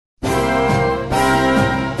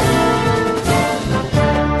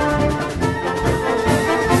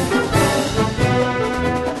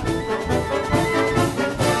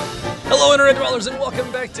Internet Dwellers, and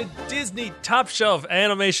welcome back to Disney Top Shelf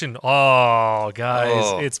Animation. Oh,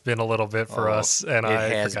 guys, it's been a little bit for us, and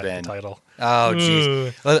I forgot the title. Oh,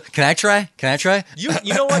 jeez. Can I try?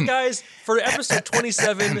 You know what, guys? For episode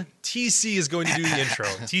 27, TC is going to do the intro.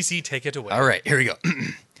 TC, take it away. All right, here we go.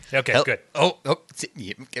 Okay, good. Here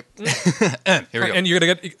we go. And you're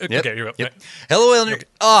going to get... Okay, here we go. Yep. Hello, Internet...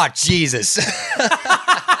 Oh, Jesus.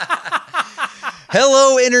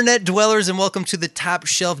 Hello, Internet Dwellers, and welcome to the Top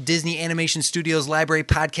Shelf Disney Animation Studios Library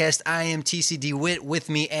Podcast. I am TC DeWitt. With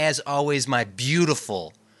me, as always, my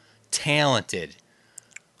beautiful, talented,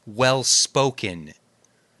 well-spoken,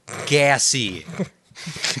 gassy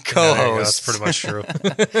co-host. That's pretty much true.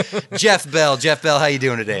 Jeff Bell. Jeff Bell, how you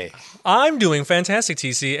doing today? I'm doing fantastic,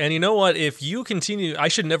 TC. And you know what? If you continue, I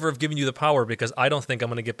should never have given you the power because I don't think I'm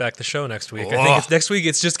going to get back the show next week. I think next week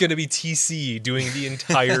it's just going to be TC doing the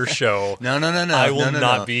entire show. No. I will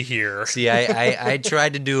not be here. See, I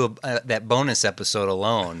tried to do that bonus episode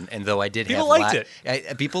alone, and though I did people liked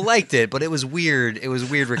it. People liked it, but it was weird. It was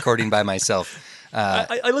weird recording by myself.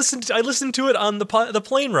 I listened to it on the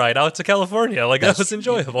plane ride out to California. That was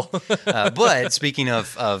enjoyable. But speaking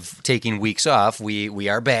of taking weeks off, we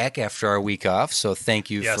are back after our week off. So thank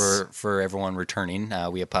you for everyone returning.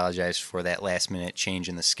 We apologize for that last minute change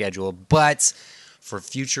in the schedule. But for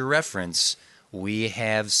future reference, we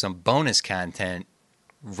have some bonus content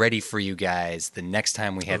ready for you guys the next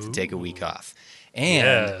time we have to take a week off.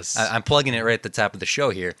 And I'm plugging it right at the top of the show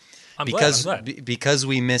here. I'm glad. Because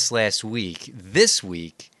we missed last week, this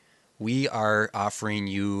week we are offering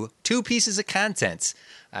you 2 pieces of content.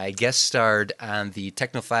 I guest starred on the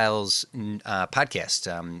Technophiles podcast.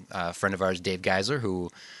 A friend of ours, Dave Geisler, who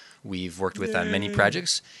we've worked with on many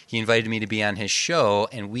projects. He invited me to be on his show,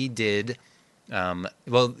 and we did.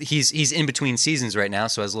 He's in between seasons right now,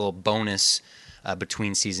 so as a little bonus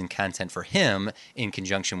between season content for him in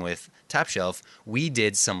conjunction with Top Shelf, we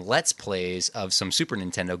did some Let's Plays of some Super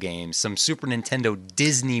Nintendo games, some Super Nintendo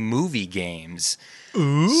Disney movie games.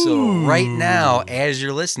 Ooh. So right now, as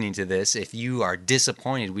you're listening to this, if you are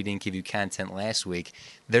disappointed we didn't give you content last week,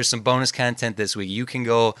 there's some bonus content this week. You can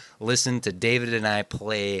go listen to David and I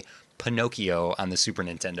play Pinocchio on the Super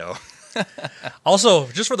Nintendo. Also,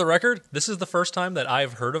 just for the record, this is the first time that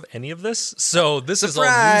I've heard of any of this, so this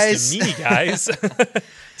Surprise! is all news to me, guys.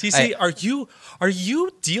 TC, are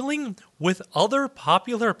you dealing with other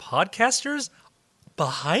popular podcasters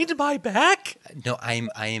behind my back? No, I'm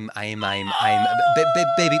baby,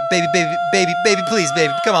 please,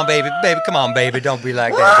 baby, come on, baby, don't be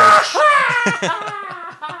like that, baby.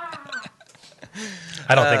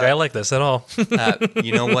 I don't think I like this at all.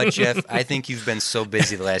 You know what, Jeff? I think you've been so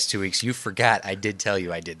busy the last 2 weeks, you forgot I did tell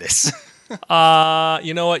you I did this.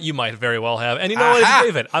 You know what? You might very well have. And you know what? It's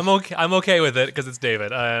David. I'm okay with it because it's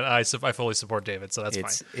David. I fully support David, so that's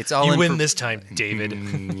fine. It's all you win this time, David. I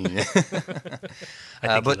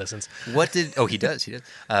think he listens. What did? Oh, he does. He does.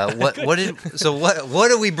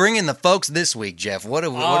 What are we bringing the folks this week, Jeff? What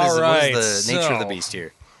is the nature of the beast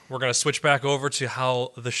here? We're going to switch back over to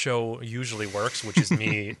how the show usually works, which is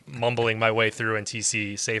me mumbling my way through and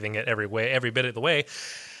TC saving it every bit of the way.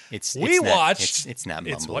 It's not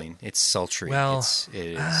mumbling. It's sultry. Well,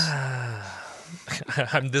 it is.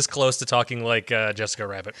 I'm this close to talking like Jessica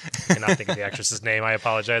Rabbit. I cannot think of the actress's name. I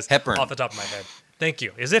apologize. Hepburn. Off the top of my head. Thank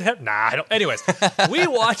you. Is it Hepburn? Nah, I don't. Anyways, we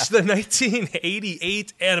watched the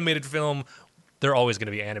 1988 animated film. They're always going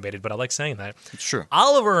to be animated, but I like saying that. It's true.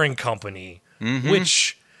 Oliver and Company,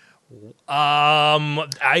 which... I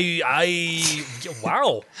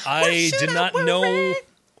did not know.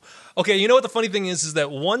 Okay, you know what the funny thing is that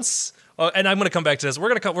once, and I'm going to come back to this. We're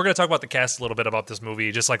going to talk about the cast a little bit about this movie,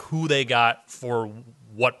 just like who they got for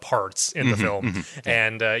what parts in the film,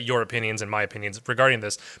 and your opinions and my opinions regarding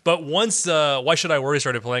this. But once Why Should I Worry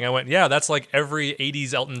started playing, I went, yeah, that's like every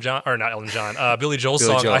 80s Billy Joel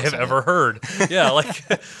song I have ever heard. Yeah, like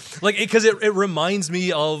because it reminds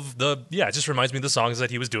me of it just reminds me of the songs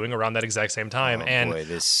that he was doing around that exact same time.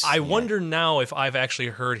 I wonder now if I've actually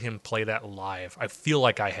heard him play that live. I feel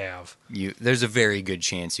like I have. There's a very good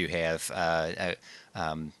chance you have.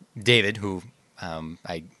 David, who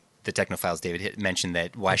the Technophiles David mentioned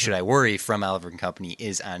that Why Should I Worry from Oliver and Company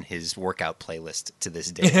is on his workout playlist to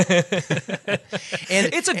this day.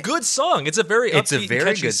 And it's a good song. It's a very good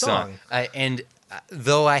song. And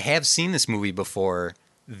though I have seen this movie before,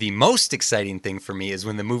 the most exciting thing for me is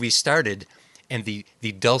when the movie started and the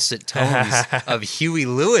dulcet tones of Huey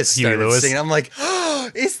Lewis started singing. I'm like, oh,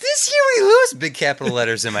 is this Huey Lewis? Big capital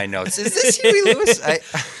letters in my notes. Is this Huey Lewis?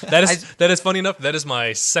 That is funny enough. That is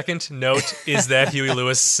my second note. Is that Huey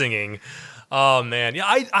Lewis singing? Oh man, yeah.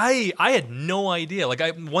 I had no idea. Like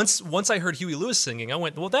once I heard Huey Lewis singing, I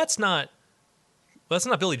went, well, that's not that's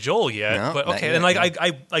not Billy Joel yet. No, but okay. Yet, and like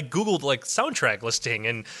I googled like soundtrack listing,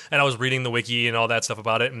 and I was reading the wiki and all that stuff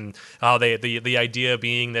about it, and how the idea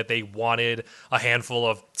being that they wanted a handful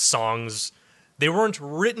of songs. They weren't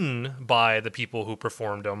written by the people who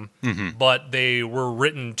performed them, but they were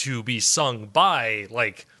written to be sung by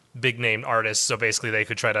like big name artists. So basically, they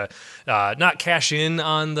could try to not cash in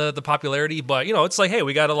on the popularity, but it's like, hey,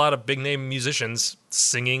 we got a lot of big name musicians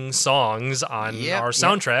singing songs on our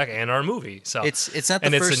soundtrack and our movie. So it's not the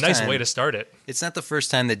and first it's a nice time. way to start it. It's not the first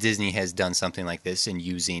time that Disney has done something like this in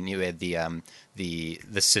using. You had the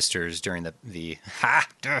sisters during the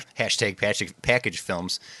hashtag package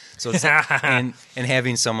films. So it's and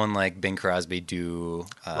having someone like Bing Crosby do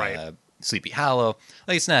Sleepy Hollow,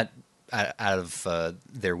 like it's not out of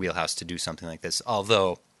their wheelhouse to do something like this.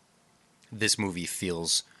 Although this movie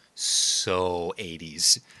feels so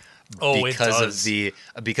 80s. Oh, because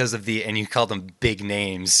of the and you call them big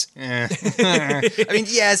names. I mean,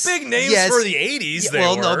 yes, big names for the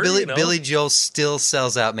 80s. Billy Joel still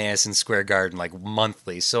sells out Madison Square Garden like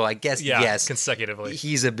monthly, so I guess yes, consecutively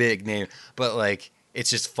he's a big name. But like, it's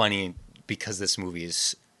just funny because this movie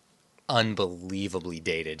is unbelievably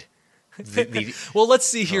dated. Well, let's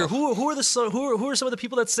see here. Who are some of the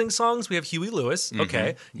people that sing songs? We have Huey Lewis.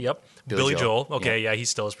 Okay, yep. Billy Joel. Okay, yeah, he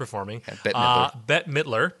still is performing. Bette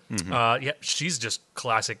Midler. Yeah, she's just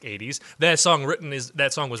classic '80s. That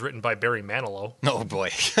song was written by Barry Manilow. Oh boy.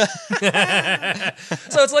 So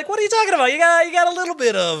it's like, what are you talking about? You got a little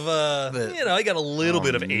bit of you got a little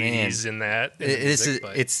bit of '80s in that.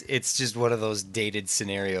 It's just one of those dated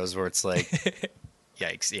scenarios where it's like.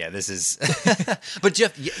 Yikes! Yeah, this is. But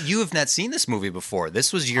Jeff, you have not seen this movie before.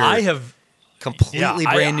 This was your completely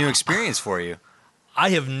brand new experience for you. I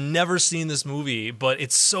have never seen this movie, but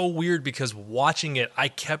it's so weird because watching it, I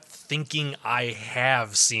kept thinking I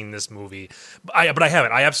have seen this movie, but I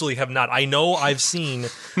haven't. I absolutely have not. I know I've seen.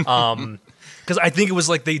 Because I think it was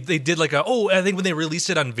like they did like I think when they released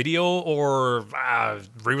it on video or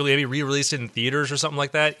re-released it in theaters or something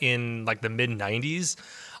like that in like the mid '90s.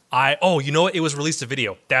 You know what? It was released to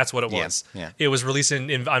video. That's what it was. Yeah. It was released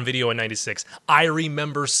on video in '96. I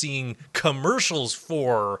remember seeing commercials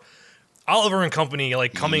for Oliver and Company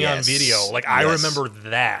like coming on video. Like I remember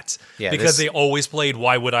that because they always played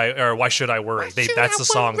Why Should I Worry? That's the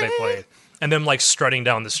song they played. And them like strutting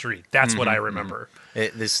down the street. That's what I remember.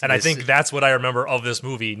 I think that's what I remember of this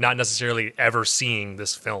movie, not necessarily ever seeing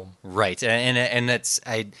this film. Right. And that's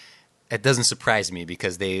it doesn't surprise me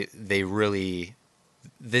because they really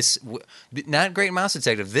this not Great Mouse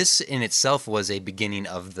Detective. This in itself was a beginning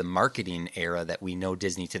of the marketing era that we know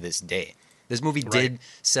Disney to this day. This movie did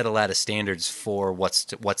set a lot of standards for what's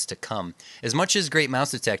to come. As much as Great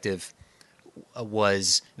Mouse Detective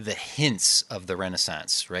was the hints of the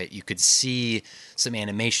Renaissance, right? You could see some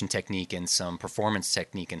animation technique and some performance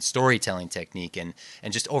technique and storytelling technique and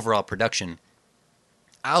just overall production.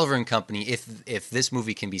 Oliver and Company, if this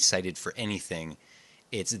movie can be cited for anything,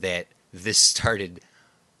 it's that this started.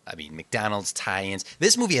 I mean, McDonald's tie-ins.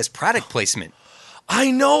 This movie has product placement. I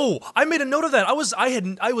know. I made a note of that. I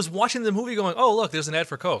was watching the movie going, oh, look, there's an ad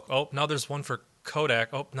for Coke. Oh, now there's one for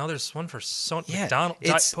Kodak. Oh, now there's one for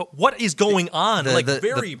McDonald's. What is going on?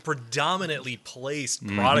 Very predominantly placed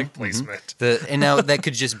product placement. And now that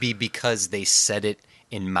could just be because they set it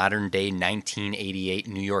in modern day 1988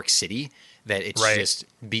 New York City. That it's just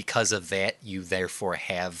because of that you therefore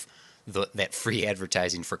have that free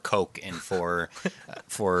advertising for Coke and for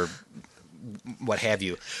what have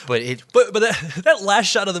you, but that last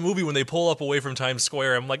shot of the movie when they pull up away from Times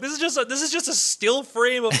Square, I'm like, this is just a still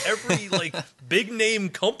frame of every like big name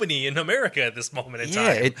company in America at this moment in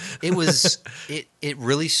time. It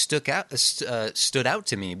really stood out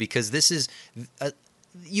to me because this is.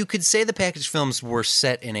 You could say the package films were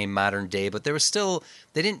set in a modern day, but they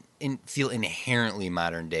didn't feel inherently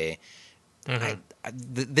modern day.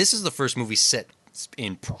 This is the first movie set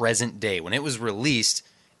in present day. When it was released,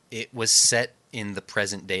 it was set in the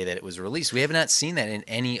present day that it was released. We have not seen that in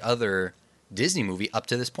any other Disney movie up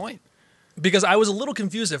to this point. Because I was a little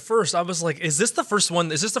confused at first. I was like, is this the first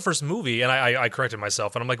one? Is this the first movie? And I corrected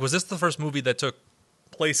myself. And I'm like, was this the first movie that took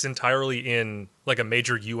place entirely in like a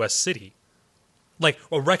major U.S. city? Like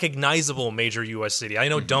a recognizable major U.S. city. I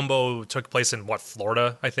know Dumbo took place in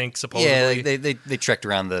Florida, I think, supposedly. Yeah, they trekked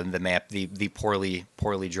around the map, the poorly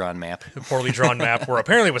drawn map. Poorly drawn map, where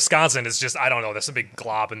apparently Wisconsin is just, I don't know, there's a big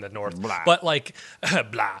glob in the north. Blah. But like,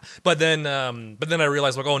 blah. But then I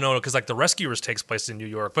realized, like, oh no, because like The Rescuers takes place in New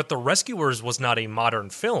York. But The Rescuers was not a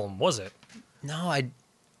modern film, was it? No, I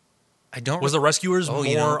don't. Was The Rescuers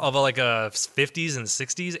more of a 50s and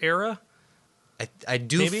 60s era? I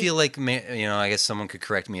do feel like, I guess someone could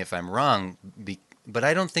correct me if I'm wrong, But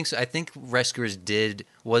I don't think so. I think Rescuers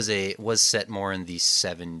was set more in the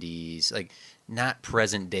 70s, like not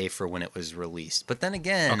present day for when it was released. But then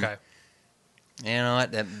again, Okay. you know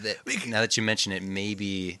what? Now that you mention it,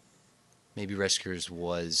 maybe Rescuers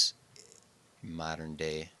was modern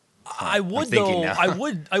day. I would though. I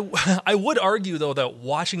would. I would argue though that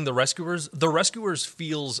watching the Rescuers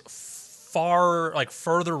feels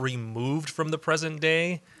further removed from the present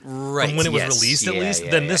day, right? From when it was released, at least,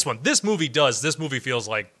 than this one. This movie does. This movie feels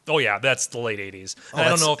like, oh yeah, that's the late '80s. I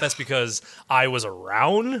don't know if that's because I was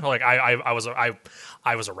around. Like I was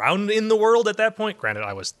around in the world at that point. Granted,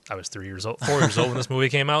 I was 4 years old when this movie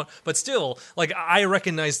came out, but still, like I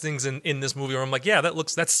recognize things in this movie where I'm like, yeah,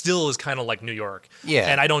 that still is kind of like New York. Yeah,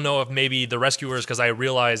 and I don't know if maybe the Rescuers, because I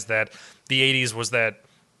realized that the '80s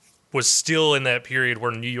was still in that period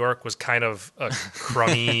where New York was kind of a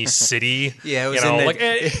crummy city. Yeah,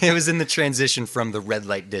 it was in the transition from the red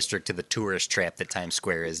light district to the tourist trap that Times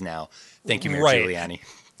Square is now. Thank you, Mayor Giuliani.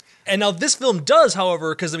 And now this film does,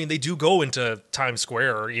 however, because I mean they do go into Times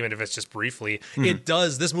Square, even if it's just briefly. It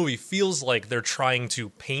does. This movie feels like they're trying to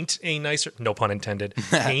paint a nicer, no pun intended,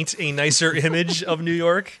 paint a nicer image of New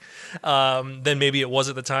York than maybe it was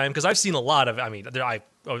at the time. Because I've seen a lot of. I mean, I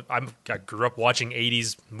grew up watching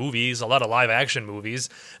 '80s movies, a lot of live action movies,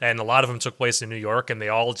 and a lot of them took place in New York, and they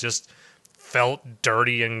all just felt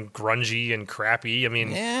dirty and grungy and crappy. I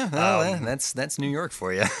mean, yeah, well, that's New York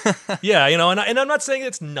for you. Yeah, you know, and I'm not saying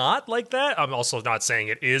it's not like that. I'm also not saying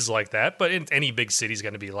it is like that. But any big city is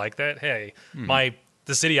going to be like that. Hey,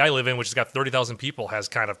 the city I live in, which has got 30,000 people, has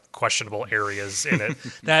kind of questionable areas in it.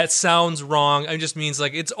 That sounds wrong. It just means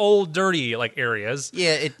like it's old, dirty like areas.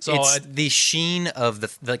 Yeah, it's the sheen of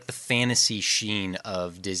the fantasy sheen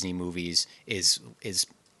of Disney movies is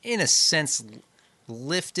in a sense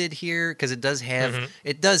lifted here because it does have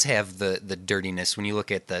the dirtiness when you look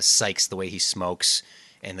at the Sykes, the way he smokes,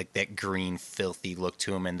 and that green filthy look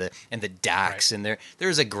to him, and the docks, and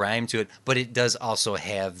there's a grime to it, but it does also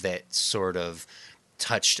have that sort of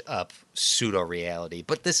touched up pseudo reality.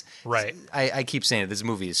 But this, I keep saying it, this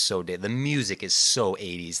movie is so dead. The music is so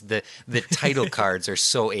 80s. The title cards are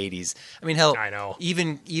so 80s. I mean, hell, I know.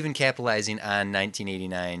 Even capitalizing on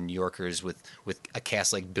 1989 New Yorkers with a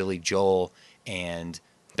cast like Billy Joel and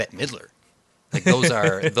Bette Midler, like those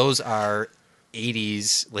are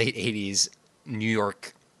 80s, late 80s New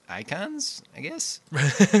York icons, I guess.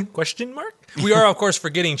 Question mark? We are of course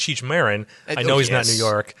forgetting Cheech Marin. I know he's not New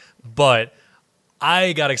York, but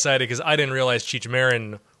I got excited because I didn't realize Cheech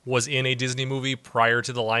Marin was in a Disney movie prior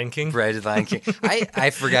to The Lion King. Prior to The Lion King,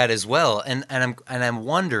 I forgot as well, and I'm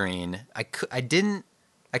wondering. I kind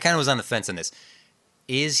of was on the fence on this.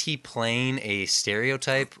 Is he playing a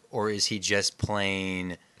stereotype, or is he just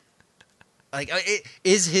playing? Like,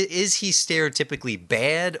 is he stereotypically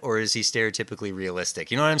bad, or is he stereotypically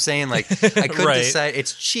realistic? You know what I'm saying? Like, I couldn't decide.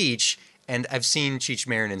 It's Cheech, and I've seen Cheech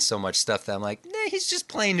Marin in so much stuff that I'm like, nah, he's just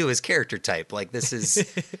playing to his character type. Like, this is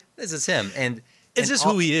him, and it's just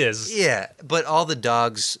who he is. Yeah, but all the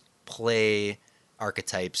dogs play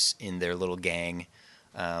archetypes in their little gang,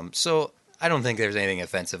 so I don't think there's anything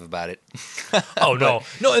offensive about it. Oh no.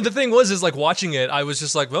 And the thing is like watching it, I was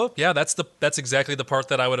just like, well, yeah, that's exactly the part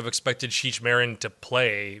that I would have expected Cheech Marin to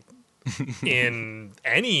play in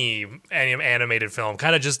any animated film.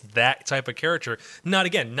 Kind of just that type of character. Not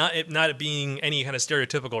it being any kind of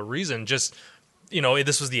stereotypical reason. Just, you know,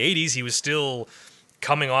 this was the '80s. He was still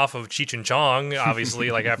coming off of Cheech and Chong, obviously,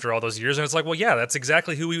 like after all those years, and it's like, well, yeah, that's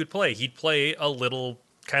exactly who he would play. He'd play a little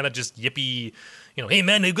kind of just yippy, you know, hey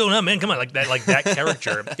man, they're going up, man, come on, like that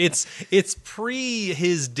character. It's pre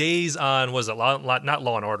his days on, was it not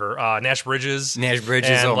Law and Order, Nash Bridges, and,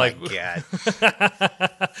 oh my god.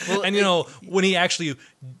 Well, and you know, when he actually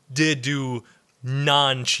did do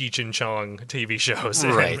non-Cheech and Chong TV shows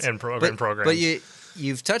and programs. But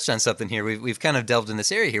you've touched on something here. We've kind of delved in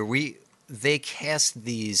this area here. They cast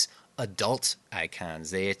these adult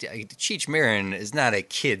icons. Cheech Marin is not a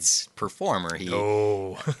kid's performer. He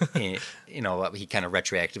you know, he kind of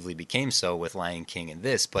retroactively became so with Lion King and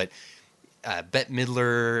this, but Bette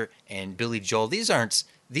Midler and Billy Joel, these aren't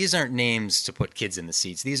names to put kids in the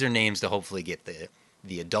seats. These are names to hopefully get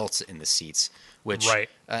the adults in the seats. Which,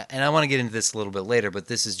 and I want to get into this a little bit later, but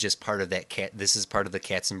this is just part of that. This is part of the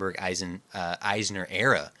Katzenberg Eisner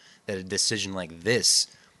era. That a decision like this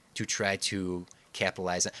to try to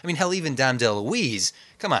capitalize on. I mean, hell, even Dom DeLuise.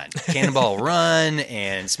 Come on, Cannonball Run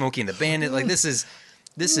and Smokey and the Bandit. Like this is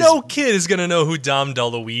no kid is gonna know who Dom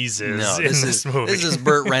DeLuise is. No, this movie. This is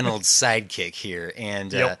Burt Reynolds' sidekick here,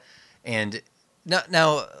 and and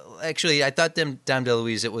now actually, I thought Dom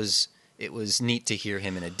DeLuise. It was neat to hear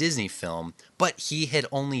him in a Disney film, but he had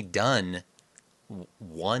only done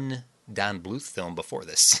one Don Bluth film before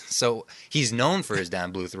this. So he's known for his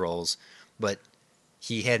Don Bluth roles, but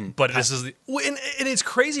he hadn't. But this is and it's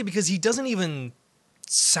crazy because he doesn't even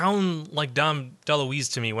sound like Dom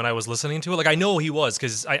DeLuise to me when I was listening to it. Like I know he was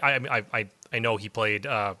because I know he played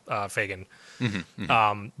Fagin.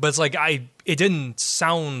 But it's like it didn't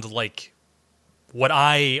sound like what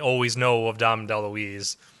I always know of Dom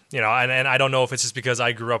DeLuise. And I don't know if it's just because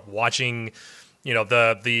I grew up watching,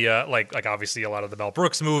 the like obviously a lot of the Mel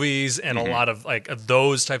Brooks movies and a lot of like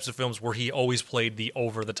those types of films where he always played the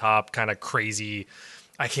over the top kind of crazy.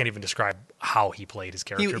 I can't even describe how he played his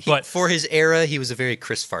character, but for his era, he was a very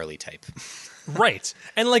Chris Farley type. Right.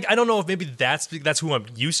 And like I don't know if maybe that's who I'm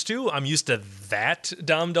used to. I'm used to that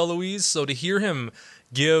Dom DeLuise. So to hear him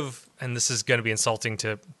give, and this is going to be insulting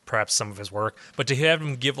to perhaps some of his work, but to have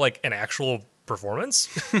him give like an actual performance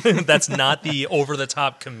that's not the over the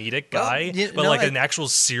top comedic guy, an actual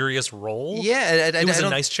serious role. Yeah, it was a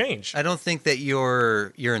nice change. I don't think that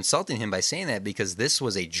you're insulting him by saying that, because this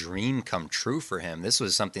was a dream come true for him. This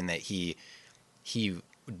was something that he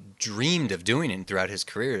dreamed of doing throughout his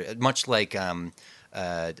career, much like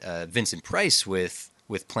Vincent Price with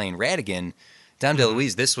playing Ratigan. Dom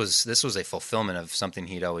DeLuise, this was a fulfillment of something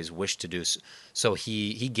he'd always wished to do. So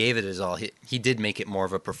he gave it his all. He did make it more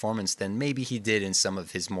of a performance than maybe he did in some of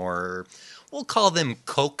his more, we'll call them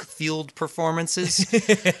coke-fueled performances.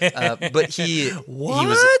 But he what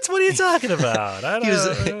are you talking about?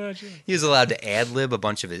 He was allowed to ad-lib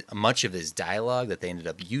much of his dialogue that they ended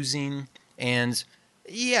up using. And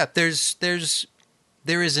yeah, there is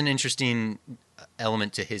an interesting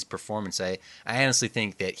element to his performance. I honestly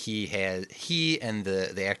think that he and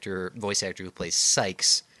the voice actor who plays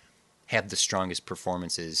Sykes have the strongest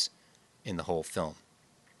performances in the whole film.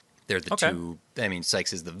 They're the two. I mean,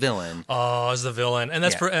 Sykes is the villain. Oh, is the villain, and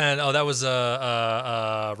that's that was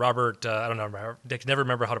Robert. I don't know. I can never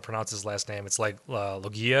remember how to pronounce his last name. It's like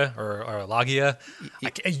Logia or Lagia.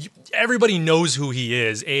 Everybody knows who he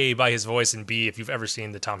is. A, by his voice, and B, if you've ever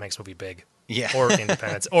seen the Tom Hanks movie Big. Yeah. Or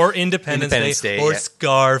Independence Day, or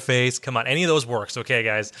Scarface. Come on, any of those works, okay,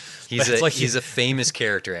 guys? He's a famous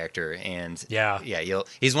character actor, and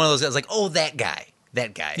he's one of those guys like, oh, that guy.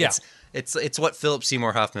 Yeah. It's what Philip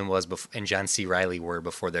Seymour Hoffman was and John C. Reilly were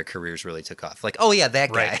before their careers really took off. Like, oh yeah,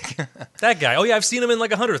 that guy. Right. That guy. Oh yeah, I've seen him in like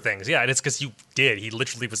 100 things. Yeah, and it's because he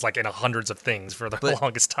literally was like in hundreds of things for the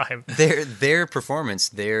longest time. Their performance,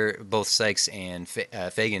 both Sykes and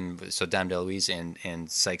Fagin, so Dom DeLuise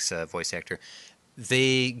and Sykes' voice actor,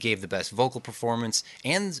 they gave the best vocal performance,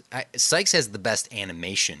 and Sykes has the best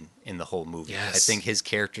animation in the whole movie. Yes. I think his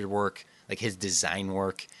character work, like his design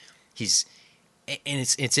work, and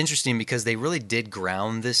it's interesting because they really did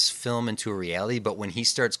ground this film into a reality. But when he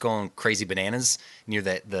starts going crazy bananas near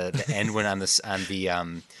the end, when on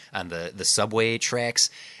the subway tracks,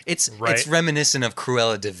 it's reminiscent of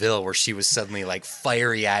Cruella de Vil, where she was suddenly like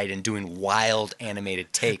fiery eyed and doing wild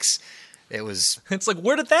animated takes. It's like,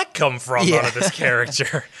 where did that come from out of this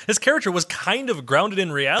character? His character was kind of grounded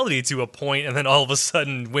in reality to a point, and then all of a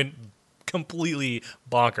sudden went completely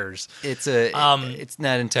bonkers. It's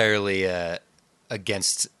not entirely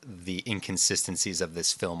against the inconsistencies of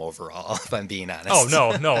this film overall, if I'm being honest.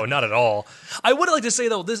 Oh, no, not at all. I would like to say,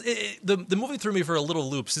 though, the movie threw me for a little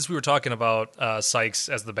loop. Since we were talking about Sykes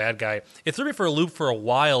as the bad guy, it threw me for a loop for a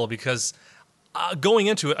while because going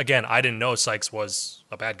into it, again, I didn't know Sykes was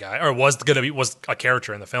a bad guy, or was a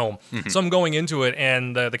character in the film. Mm-hmm. So I'm going into it,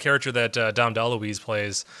 and the character that Dom DeLuise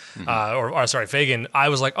plays, Fagin, I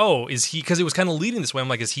was like, oh, is he, because it was kind of leading this way, I'm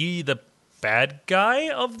like, is he the bad guy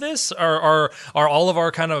of this? Are all of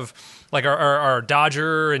our kind of like our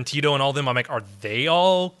Dodger and Tito and all them, I'm like, are they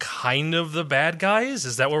all kind of the bad guys?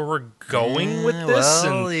 Is that where we're going with this?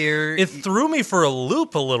 Well, and it threw me for a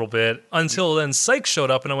loop a little bit until then Sykes showed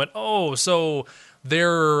up and I went, oh, so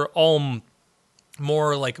they're all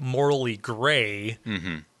more like morally gray.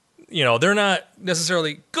 Mm-hmm. They're not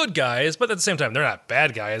necessarily good guys, but at the same time, they're not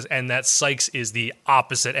bad guys. And that Sykes is the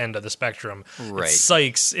opposite end of the spectrum. Right.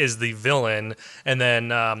 Sykes is the villain, and then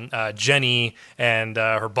Jenny and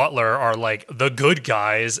her butler are like the good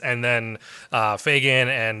guys, and then Fagin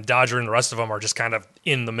and Dodger and the rest of them are just kind of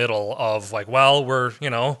in the middle of like, well, we're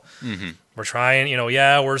we're trying,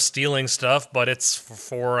 we're stealing stuff, but it's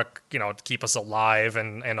for to keep us alive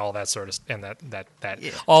and all that sort of, and that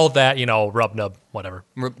all of that, rub nub, whatever.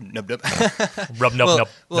 Rub nub. Rub nub nub.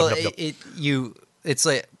 Well, nub, nub. It's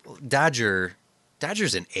like Dodger's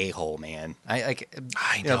an a-hole, man. I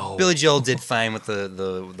know. Billy Joel did fine with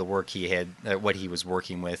the work he had, what he was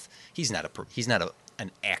working with. He's not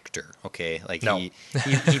an actor, okay? Like no.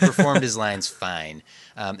 he performed his lines fine.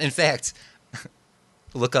 In fact,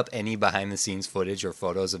 look up any behind the scenes footage or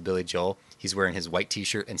photos of Billy Joel. He's wearing his white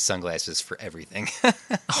T-shirt and sunglasses for everything.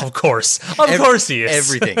 Of course, course he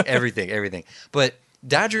is. Everything. But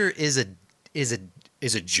Dodger is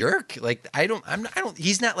a jerk. Like I don't.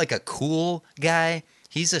 He's not like a cool guy.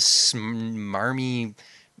 He's a smarmy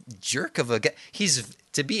jerk of a guy.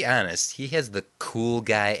 To be honest, he has the cool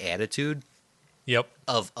guy attitude. Yep.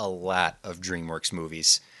 Of a lot of DreamWorks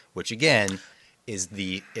movies, which again is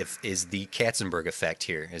the Katzenberg effect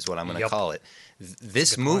here, is what I'm going to call it.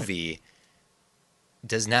 This movie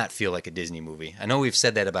does not feel like a Disney movie. I know we've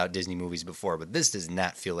said that about Disney movies before, but this does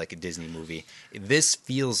not feel like a Disney movie. This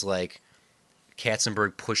feels like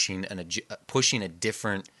Katzenberg pushing a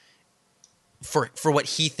different for what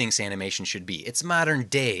he thinks animation should be. It's modern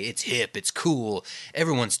day. It's hip. It's cool.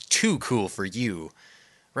 Everyone's too cool for you.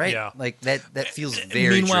 Right? Yeah. Like that feels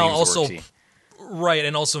very DreamWorksy. Right,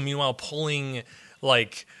 and also meanwhile pulling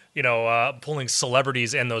pulling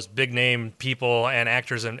celebrities and those big name people and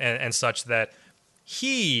actors and such that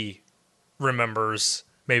he remembers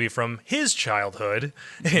maybe from his childhood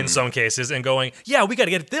in some cases, and going, yeah, we got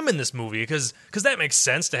to get them in this movie because that makes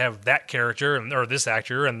sense to have that character or this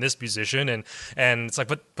actor and this musician, and it's like,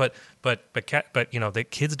 but the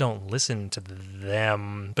kids don't listen to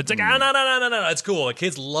them. But it's like, no, it's cool. The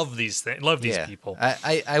kids love these people.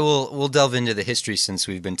 We'll delve into the history since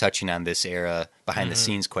we've been touching on this era behind the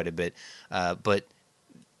scenes quite a bit, but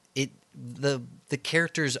the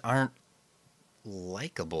characters aren't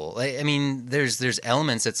likable. I mean, there's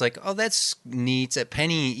elements that's like, oh, that's neat.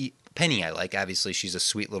 Penny I like. Obviously, she's a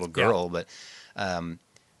sweet little girl, but and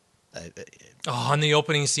the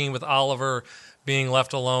opening scene with Oliver being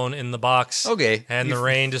left alone in the box, and the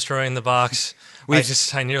rain destroying the box.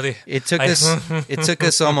 It took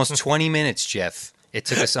us almost 20 minutes, Jeff. It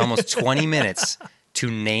took us almost 20 minutes to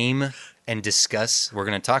name and discuss, we're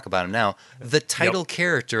going to talk about him now, the title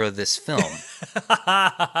character of this film.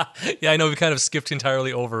 Yeah, I know we kind of skipped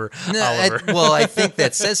entirely over Oliver. I think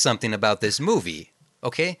that says something about this movie,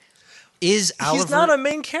 okay? Is Oliver... He's not a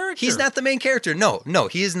main character. He's not the main character. No,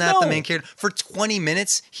 he is not the main character. For 20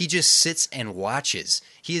 minutes, he just sits and watches.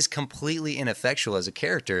 He is completely ineffectual as a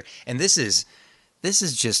character, and this is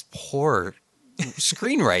just poor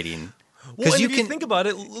screenwriting. Well, and if you think about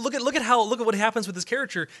it, look at what happens with this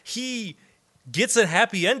character. He gets a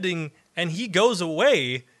happy ending and he goes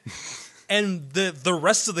away, and the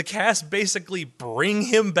rest of the cast basically bring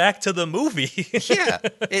him back to the movie. Yeah,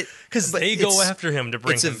 because they go after him to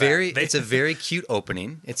bring him back. It's a very cute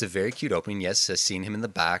opening. Yes, seeing him in the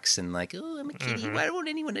box and like, oh, I'm a kitty. Why won't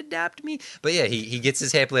anyone adopt me? But yeah, he gets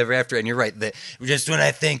his happily ever after. And you're right. Just when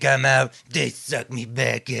I think I'm out, they suck me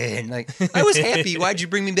back in. Like, I was happy. Why'd you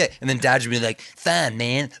bring me back? And then Dodger would be like, fine,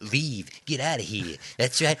 man, leave, get out of here.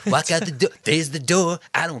 That's right. Walk out the door. There's the door.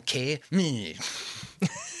 I don't care.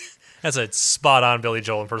 That's a spot-on Billy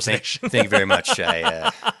Joel impersonation. Thank you very much.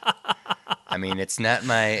 I mean, it's not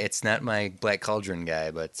my Black Cauldron guy,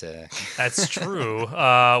 but that's true.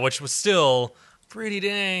 Which was still pretty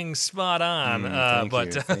dang spot on.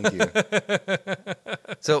 Thank you.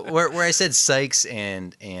 So where I said Sykes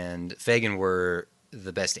and Fagin were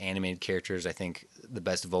the best animated characters, I think the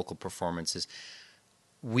best vocal performances,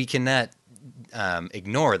 we cannot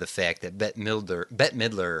ignore the fact that Bette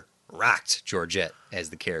Midler rocked Georgette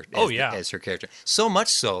as the character. As her character. So much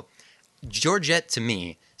so, Georgette to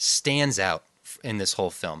me stands out in this whole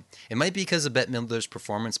film. It might be because of Bette Midler's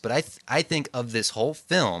performance, but I think of this whole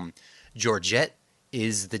film, Georgette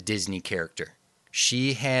is the Disney character.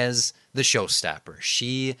 She has the showstopper.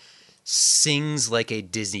 She sings like a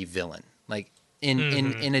Disney villain. Like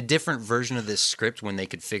in a different version of this script, when they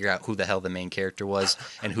could figure out who the hell the main character was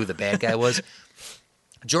and who the bad guy was,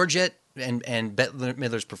 Georgette and Bette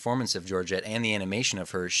Midler's performance of Georgette and the animation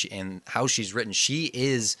of her and how she's written, she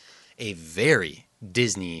is a very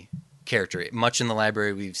Disney character. Much in the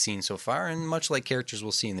library we've seen so far, and much like characters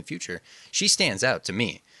we'll see in the future, she stands out to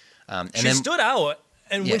me. She stood out,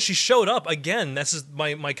 and when she showed up, again, this is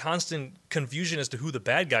my constant confusion as to who the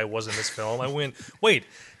bad guy was in this film. I went, wait,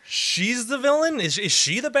 she's the villain? Is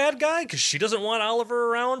she the bad guy? Because she doesn't want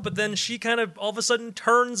Oliver around, but then she kind of all of a sudden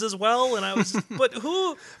turns as well, and I was, but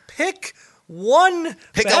who? Pick one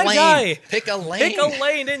bad guy. Pick a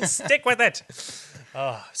lane and stick with it.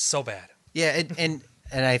 Oh, so bad. Yeah, and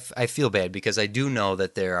I feel bad because I do know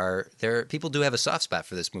that there are people do have a soft spot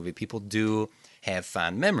for this movie. People do have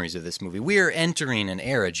fond memories of this movie. We are entering an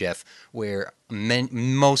era, Jeff, where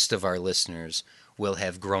most of our listeners will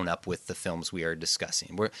have grown up with the films we are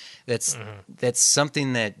discussing. That's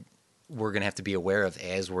something that we're going to have to be aware of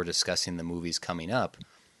as we're discussing the movies coming up.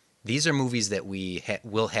 These are movies that we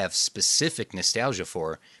will have specific nostalgia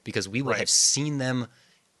for because we will have seen them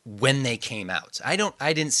when they came out. I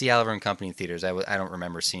didn't see Oliver and Company in theaters. I don't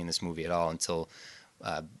remember seeing this movie at all until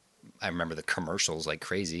I remember the commercials like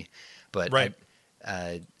crazy. But right.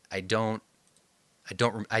 I don't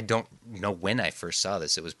know when I first saw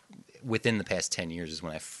this. It was within the past 10 years is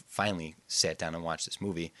when I finally sat down and watched this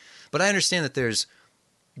movie. But I understand that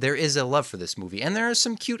there is a love for this movie, and there are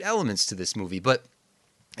some cute elements to this movie. But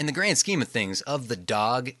in the grand scheme of things, of the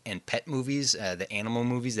dog and pet movies, the animal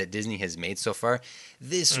movies that Disney has made so far,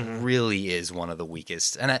 this really is one of the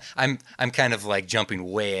weakest. And I'm kind of like jumping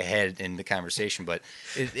way ahead in the conversation, but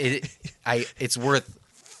it's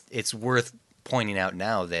worth pointing out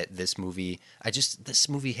now that this movie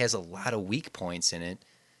has a lot of weak points in it,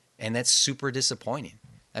 and that's super disappointing.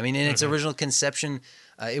 I mean, in its original conception,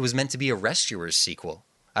 it was meant to be a Rescuers sequel.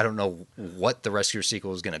 I don't know what the Rescuers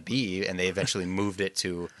sequel was going to be, and they eventually moved it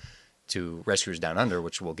to Rescuers Down Under,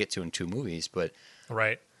 which we'll get to in 2 movies. But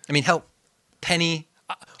right, I mean, hell, Penny,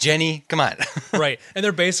 Jenny, come on, right, and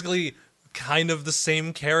they're basically kind of the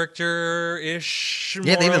same character-ish.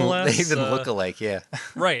 Yeah, they less. even look alike. Yeah,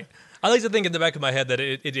 right. I like to think in the back of my head that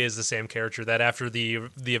it is the same character. That after the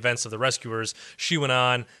events of the Rescuers, she went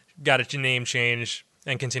on, got a name change,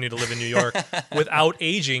 and continued to live in New York without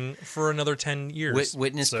aging for another 10 years.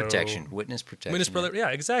 Witness protection. Yeah,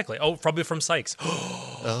 exactly. Oh, probably from Sykes.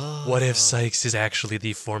 What if Sykes is actually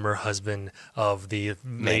the former husband of the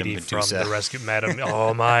lady from the rescue, Madam?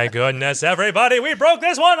 Oh my goodness, everybody, we broke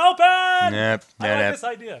this one open! Nope, I like this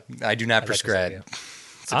idea. I do not prescribe.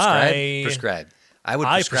 Subscribe? Prescribe.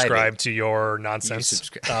 I prescribe to your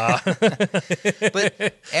nonsense. But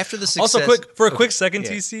after the success... Also, for a quick second,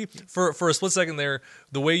 TC, for a split second there,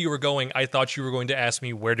 the way you were going, I thought you were going to ask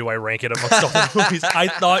me, where do I rank it amongst all the movies? I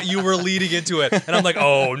thought you were leading into it. And I'm like,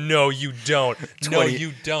 oh, no, you don't. No,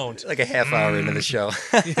 you don't. Like a half hour into the show.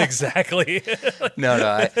 Exactly.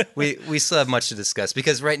 No, we still have much to discuss,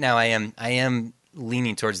 because right now I am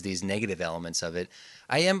leaning towards these negative elements of it.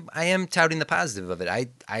 I am touting the positive of it.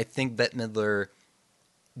 I think Bette Midler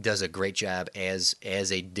does a great job as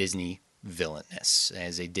a Disney villainess,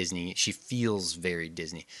 she feels very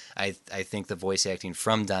Disney. I think the voice acting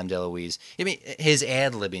from Dom DeLuise, I mean, his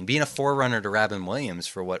ad-libbing, being a forerunner to Robin Williams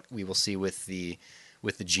for what we will see with the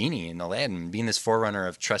genie in Aladdin, being this forerunner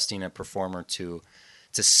of trusting a performer to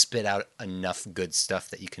spit out enough good stuff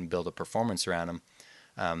that you can build a performance around him.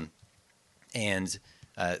 And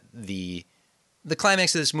the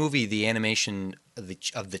climax of this movie, the animation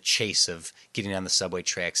of the chase of getting on the subway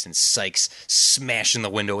tracks and Sykes smashing the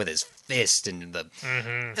window with his fist, and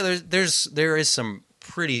there is some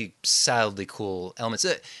pretty solidly cool elements.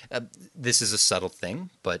 This is a subtle thing,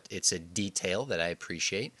 but it's a detail that I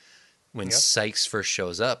appreciate. When Sykes first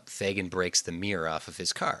shows up, Fagin breaks the mirror off of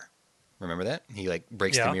his car. Remember that? He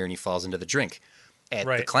breaks the mirror and he falls into the drink. At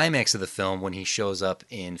the climax of the film, when he shows up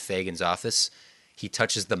in Fagin's office, he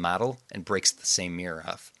touches the model and breaks the same mirror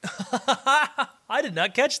off. I did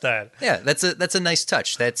not catch that. Yeah, that's a nice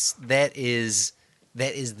touch. That is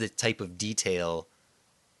the type of detail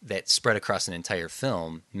that spread across an entire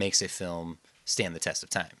film makes a film stand the test of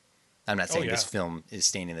time. I'm not saying this film is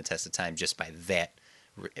standing the test of time just by that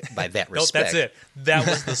respect. Nope, that's it. That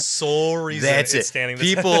was the sole reason it's standing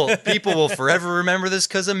the test. People will forever remember this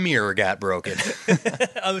because a mirror got broken.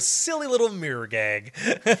 A silly little mirror gag.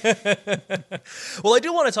 Well, I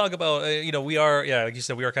do want to talk about, we are, like you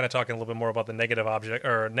said, we are kind of talking a little bit more about the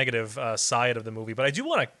negative side of the movie, but I do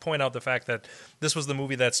want to point out the fact that this was the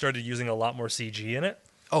movie that started using a lot more CG in it.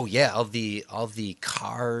 Oh yeah, all the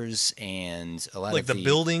cars and a lot of the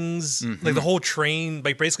buildings, like the whole train,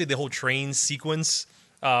 like basically the whole train sequence,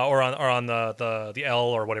 or on the L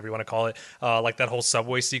or whatever you want to call it, like that whole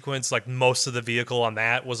subway sequence. Like most of the vehicle on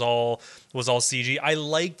that was all CG.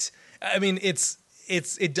 I mean,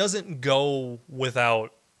 it doesn't go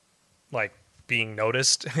without like being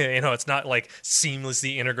noticed. It's not like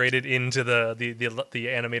seamlessly integrated into the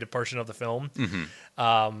animated portion of the film,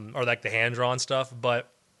 or like the hand drawn stuff, but.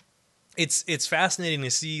 It's fascinating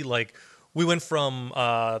to see, like, we went from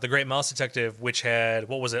The Great Mouse Detective, which had,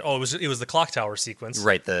 what was it? Oh, it was the clock tower sequence.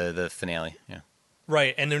 Right, the finale, yeah.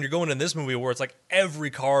 Right, and then you're going in this movie where it's like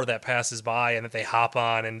every car that passes by and that they hop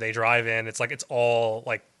on and they drive in, it's like it's all,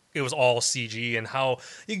 like, it was all CG, and how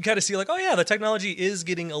you can kind of see, like, oh yeah, the technology is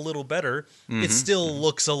getting a little better. It still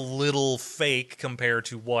looks a little fake compared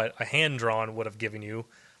to what a hand-drawn would have given you.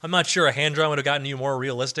 I'm not sure a hand-drawn would have gotten you more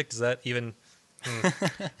realistic. Does that even...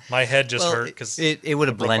 My head just hurt because it would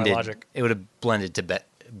have blended. It would have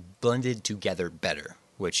blended together better,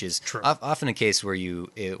 which is often a case where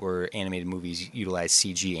animated movies utilize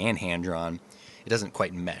CG and hand drawn. It doesn't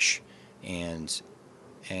quite mesh, and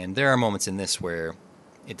there are moments in this where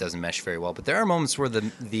it doesn't mesh very well. But there are moments where the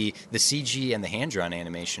CG and the hand drawn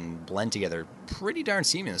animation blend together pretty darn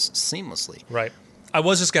seamlessly. Right. I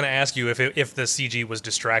was just going to ask you if the CG was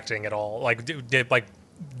distracting at all. Like,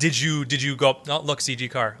 did you go? Oh, look, CG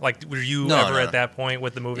car. Like, were you ever at that point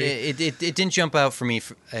with the movie? It didn't jump out for me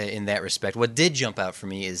in that respect. What did jump out for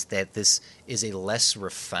me is that this is a less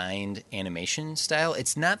refined animation style.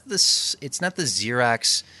 It's not the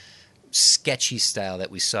Xerox sketchy style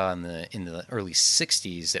that we saw in the early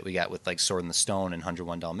 '60s that we got with like Sword in the Stone and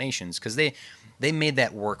 101 Dalmatians, because they made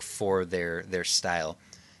that work for their style.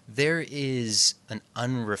 There is an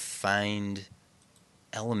unrefined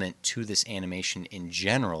element to this animation in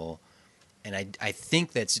general, and I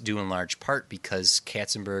think that's due in large part because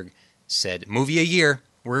Katzenberg said, movie a year.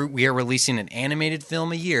 We are releasing an animated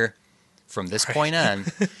film a year from this point on.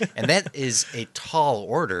 And that is a tall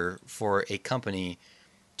order for a company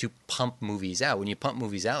to pump movies out. When you pump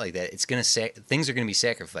movies out like that, things are going to be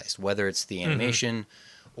sacrificed, whether it's the animation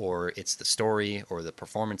or it's the story or the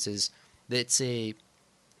performances. It's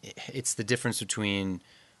the difference between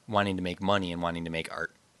wanting to make money and wanting to make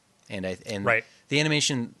art. And the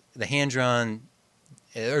animation, the hand-drawn,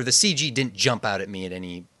 or the CG didn't jump out at me at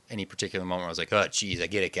any particular moment where I was like, oh, geez, I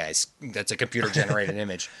get it, guys. That's a computer-generated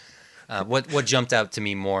image. What jumped out to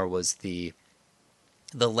me more was the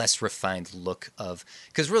less refined look of...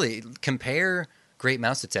 Because really, compare Great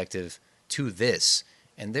Mouse Detective to this,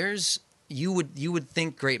 and you would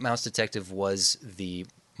think Great Mouse Detective was the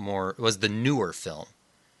newer film.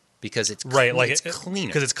 Because it's right, like it's cleaner.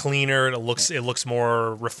 Because it's cleaner and it looks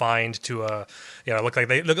more refined to it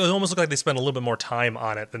almost look like they spent a little bit more time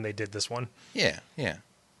on it than they did this one. Yeah.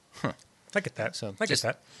 Huh. I get that. I get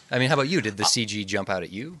that. I mean, how about you? Did the CG jump out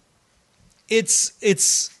at you?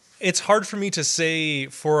 It's hard for me to say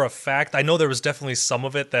for a fact. I know there was definitely some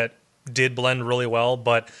of it that did blend really well,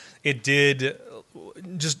 but it did.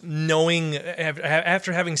 Just knowing,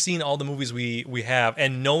 after having seen all the movies we have,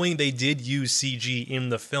 and knowing they did use CG in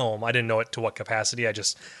the film, I didn't know it to what capacity. I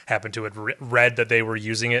just happened to have read that they were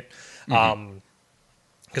using it,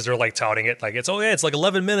 because they're like touting it like it's like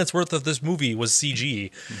 11 minutes worth of this movie was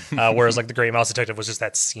CG, whereas like the Great Mouse Detective was just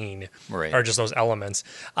that scene, right, or just those elements.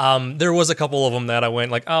 There was a couple of them that I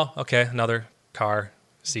went like, oh, okay, another car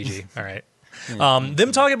CG, all right.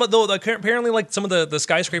 Them talking about, though, apparently like some of the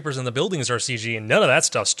skyscrapers and the buildings are CG, and none of that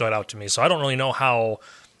stuff stood out to me. So I don't really know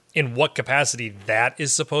in what capacity that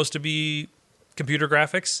is supposed to be computer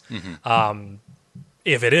graphics.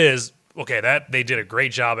 If it is, okay, that they did a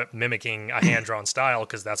great job at mimicking a hand-drawn style,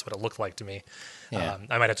 because that's what it looked like to me. Yeah.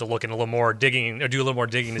 I might have to look in a little more digging, or do a little more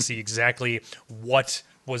digging to see exactly what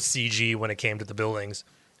was CG when it came to the buildings.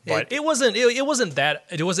 But it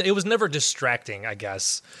was never distracting, I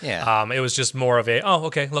guess. Yeah. It was just more of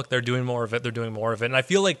okay, look, they're doing more of it. And I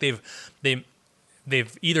feel like they've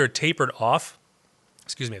either tapered off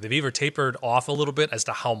a little bit as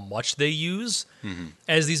to how much they use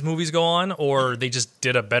as these movies go on, or they just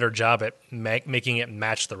did a better job at making it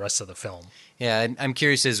match the rest of the film. Yeah, I'm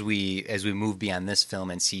curious as we move beyond this film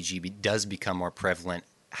and CG does become more prevalent,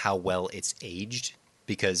 how well it's aged,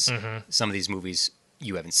 because some of these movies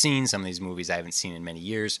you haven't seen, some of these movies I haven't seen in many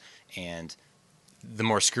years, and the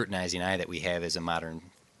more scrutinizing eye that we have as a modern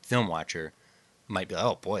film watcher might be,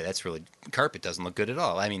 oh boy, that's really, carpet doesn't look good at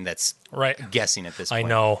all. I mean, that's right. Guessing at this point. I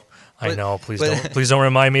know. Please don't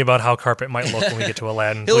remind me about how carpet might look when we get to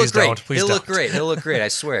Aladdin. He'll Please look don't. Great. He'll look great. He'll look great. I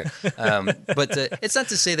swear. But it's not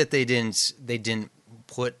to say that they didn't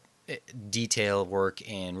put detail work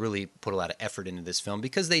and really put a lot of effort into this film,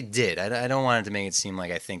 because they did. I don't want it to make it seem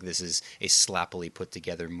like I think this is a sloppily put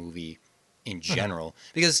together movie in general,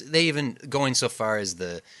 because they even going so far as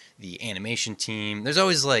the animation team. There's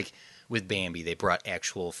always, like with Bambi, they brought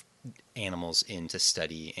actual animals in to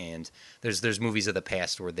study, and there's movies of the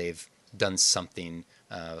past where they've done something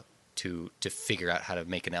to figure out how to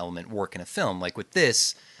make an element work in a film. Like with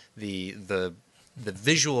this, the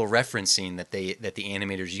visual referencing that the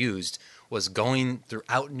animators used was going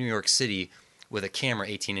throughout New York City with a camera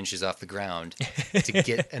 18 inches off the ground to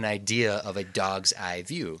get an idea of a dog's eye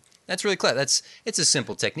view. That's really clever. It's a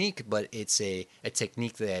simple technique, but it's a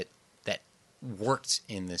technique that worked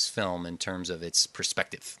in this film in terms of its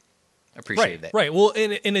perspective. I appreciated that. Right. Well,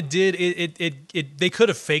 and it did. It they could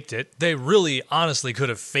have faked it. They really, honestly could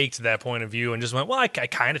have faked that point of view and just went, well, I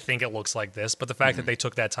kind of think it looks like this. But the fact that they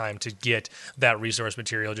took that time to get that resource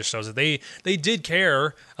material just shows that they did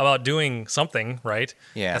care about doing something, right?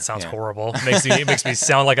 Yeah. That sounds horrible. It makes me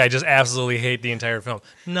sound like I just absolutely hate the entire film.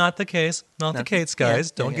 Not the case. Not the case,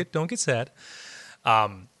 guys. Yeah, don't get sad.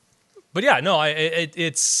 But yeah, no,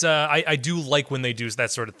 I do like when they do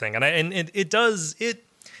that sort of thing, and it does.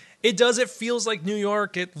 It does. It feels like New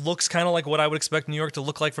York. It looks kind of like what I would expect New York to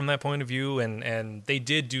look like from that point of view. And they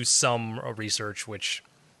did do some research, which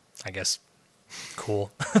I guess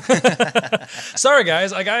cool. Sorry,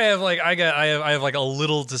 guys. Like I have like a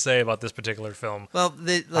little to say about this particular film. Well,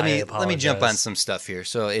 let me jump on some stuff here.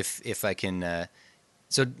 So if I can,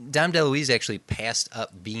 so Dom DeLuise actually passed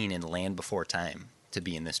up being in Land Before Time to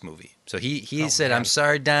be in this movie. So he said, man. "I'm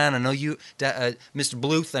sorry, Don. I know you, Mr.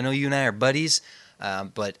 Bluth. I know you and I are buddies."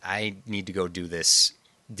 But I need to go do this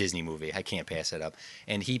Disney movie. I can't pass it up.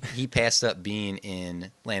 And he passed up being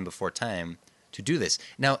in Land Before Time to do this.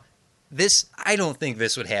 Now, I don't think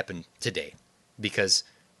this would happen today because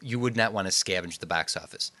you would not want to scavenge the box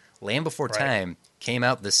office. Land Before Time came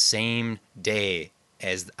out the same day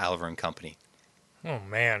as Oliver and Company. Oh,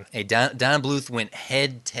 man. Hey, Don Bluth went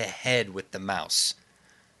head to head with the mouse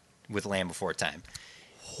with Land Before Time.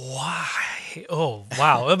 Why? Oh,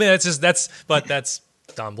 wow. I mean, that's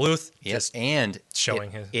Don Bluth. Yes, and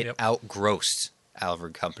showing it outgrossed Oliver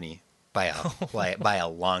and Company by a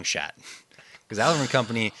long shot. Because Oliver and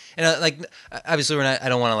Company, and obviously I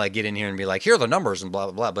don't want to get in here and be like, here are the numbers and blah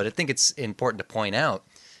blah blah. But I think it's important to point out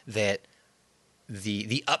that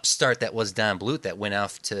the upstart that was Don Bluth that went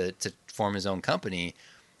off to form his own company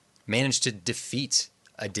managed to defeat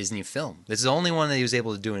a Disney film. This is the only one that he was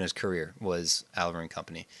able to do in his career was Oliver and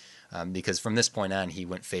Company, because from this point on he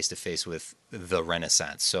went face to face with the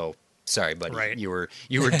Renaissance. So sorry, buddy, you were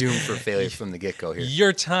doomed for failure from the get go here.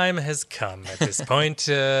 Your time has come at this point.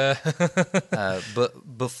 But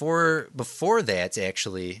before that,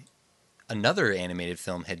 actually, another animated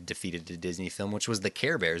film had defeated a Disney film, which was the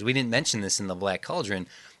Care Bears. We didn't mention this in the Black Cauldron,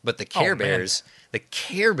 but the Care Bears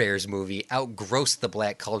movie outgrossed the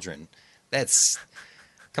Black Cauldron.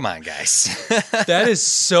 Come on, guys. That is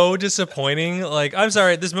so disappointing. Like, I'm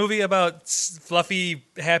sorry, this movie about fluffy,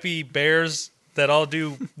 happy bears that all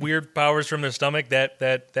do weird powers from their stomach,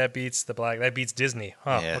 that beats Disney.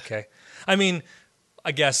 Huh, yeah. Okay. I mean,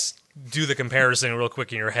 I guess do the comparison real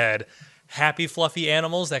quick in your head. Happy, fluffy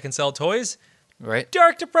animals that can sell toys. Right.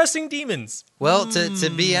 Dark, depressing demons. Well, to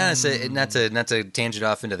be honest, not to tangent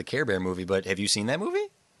off into the Care Bear movie, but have you seen that movie?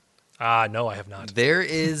 No, I have not. There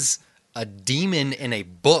is a demon in a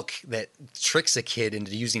book that tricks a kid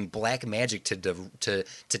into using black magic to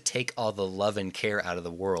take all the love and care out of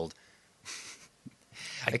the world.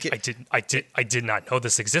 I did not know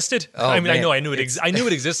this existed. Oh, I mean, man. I knew it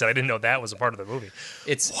existed. I didn't know that was a part of the movie.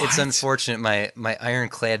 It's unfortunate. My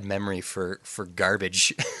ironclad memory for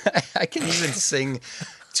garbage. I can even sing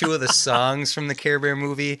two of the songs from the Care Bear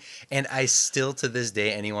movie, and I still to this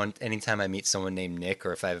day, anytime I meet someone named Nick,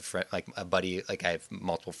 or if I have a friend, like a buddy, like I have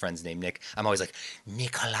multiple friends named Nick, I'm always like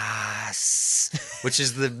Nicholas, which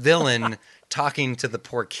is the villain talking to the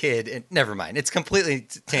poor kid. And never mind, it's completely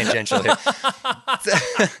tangential here.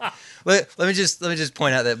 let me just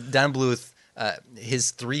point out that Don Bluth,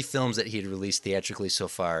 his 3 films that he had released theatrically so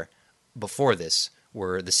far before this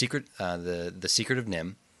were The Secret of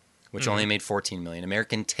Nim, which only made $14 million,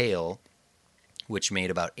 American Tail, which made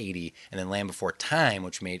about $80, and then Land Before Time,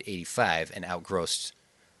 which made $85 and outgrossed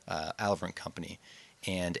Oliver and Company.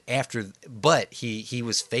 And but he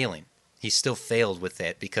was failing. He still failed with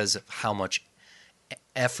that because of how much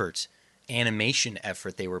animation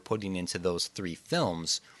effort they were putting into those 3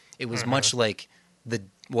 films. It was much like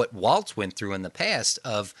what Walt went through in the past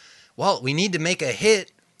of, well, we need to make a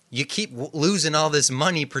hit. You keep losing all this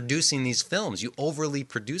money producing these films. You overly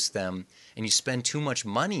produce them, and you spend too much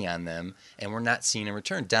money on them, and we're not seeing a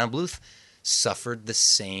return. Don Bluth suffered the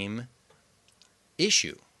same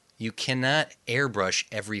issue. You cannot airbrush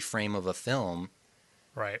every frame of a film.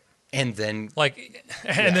 Right. And then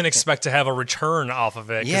then expect to have a return off of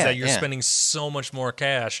it because you're spending so much more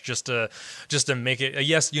cash just to make it.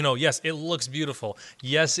 Yes, it looks beautiful.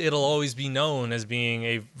 Yes, it'll always be known as being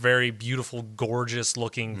a very beautiful, gorgeous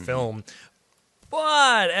looking film.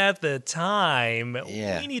 But at the time,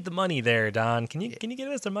 we need the money there, Don. Can you give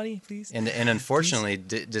us the money, please? And unfortunately,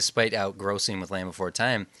 despite outgrossing with Land Before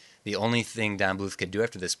Time, the only thing Don Bluth could do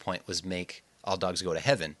after this point was make All Dogs Go to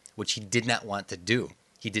Heaven, which he did not want to do.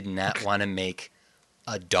 He did not want to make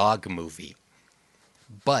a dog movie.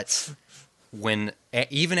 But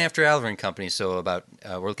even after Oliver and Company, so about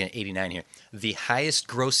we're looking at 89 here, the highest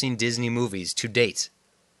grossing Disney movies to date,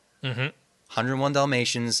 101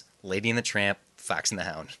 Dalmatians, Lady and the Tramp, Fox and the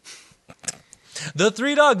Hound. The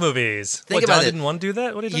 3 dog movies. Don didn't want to do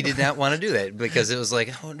that? He did not want to do that because it was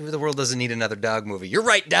like, the world doesn't need another dog movie. You're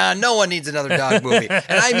right, Don. No one needs another dog movie. And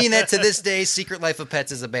I mean that to this day. Secret Life of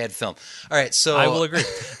Pets is a bad film. All right, so I will agree.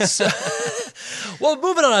 Well,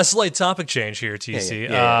 moving on a slight topic change here, TC.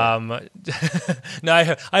 Yeah. Now,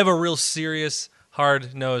 I have a real serious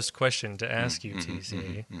hard-nosed question to ask you,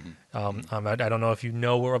 TC. I don't know if you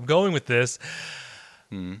know where I'm going with this.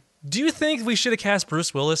 Do you think we should have cast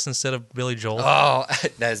Bruce Willis instead of Billy Joel? Oh,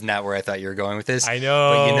 that is not where I thought you were going with this. I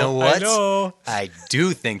know. But you know what? I know. I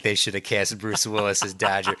do think they should have cast Bruce Willis as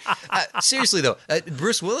Dodger. Seriously, though,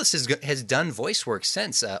 Bruce Willis has done voice work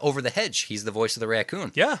since. Over the Hedge, he's the voice of the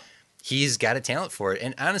raccoon. Yeah. He's got a talent for it.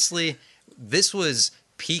 And honestly, this was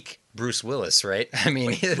peak Bruce Willis, right? I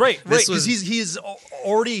mean, right, because he's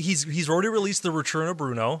already released The Return of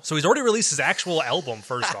Bruno, so he's already released his actual album.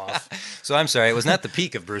 First off, so I'm sorry, it was not the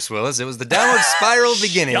peak of Bruce Willis; it was the downward spiral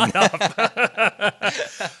beginning. Shut up.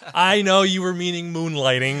 I know you were meaning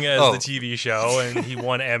Moonlighting as the TV show, and he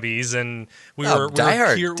won Emmys, and Die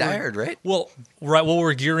Hard, right? Well,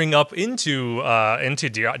 we're gearing up into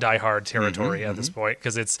Die Hard territory at this point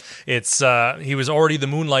because it's he was already the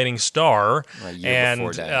Moonlighting star, a year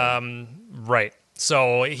before Die Hard. Right.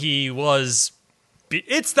 So he was.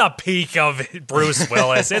 It's the peak of Bruce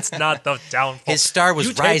Willis. It's not the downfall. His star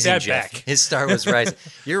was rising, Jeff. Back. His star was rising.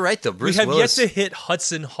 You're right, though. Bruce we have Willis, yet to hit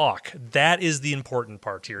Hudson Hawk. That is the important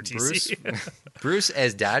part here, TC. Bruce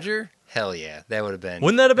as Dodger? Hell yeah. That would have been.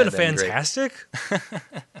 Wouldn't that have been fantastic?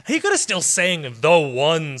 He could have still sang the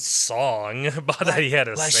one song that he had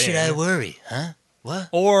to sing. Why should I worry, huh? What?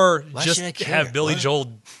 Or just have Billy Joel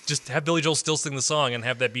still sing the song and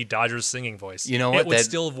have that be Dodger's singing voice. You know what? It would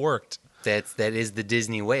still have worked. That is the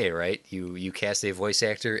Disney way, right? You cast a voice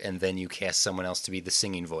actor and then you cast someone else to be the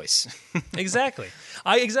singing voice. Exactly.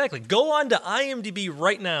 Go on to IMDb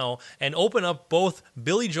right now and open up both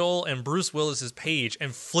Billy Joel and Bruce Willis's page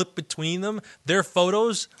and flip between them. Their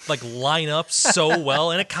photos line up so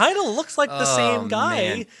well, and it kind of looks like the same guy.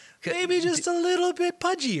 Man. Maybe just a little bit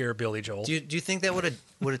pudgier, Billy Joel. Do you think that would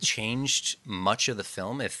have changed much of the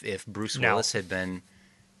film if Bruce Willis had been?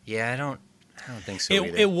 Yeah, I don't think so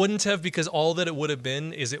either. It wouldn't have, because all that it would have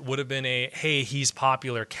been is it would have been a, hey, he's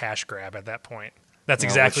popular cash grab at that point. That's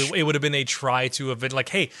exactly, it would have been a try to have been like,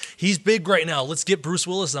 hey, he's big right now, let's get Bruce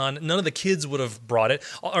Willis on. None of the kids would have brought it,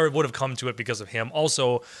 or would have come to it because of him.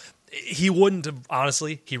 Also, he wouldn't have,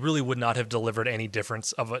 honestly, he really would not have delivered any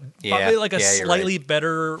difference of probably slightly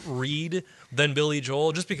better read than Billy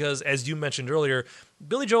Joel, just because, as you mentioned earlier,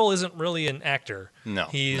 Billy Joel isn't really an actor. No.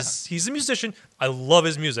 He's a musician. I love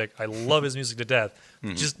his music. I love his music to death.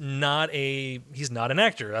 Mm-hmm. He's not an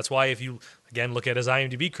actor. That's why if you, again, look at his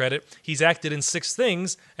IMDb credit, he's acted in 6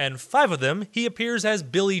 things, and 5 of them he appears as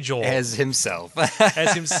Billy Joel. As himself.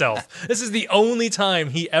 As himself. This is the only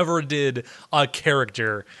time he ever did a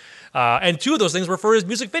character. And 2 of those things were for his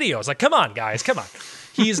music videos. Like, come on, guys, come on.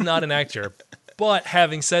 He's not an actor. But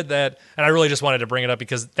having said that, and I really just wanted to bring it up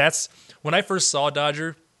because that's, when I first saw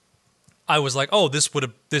Dodger, I was like, oh,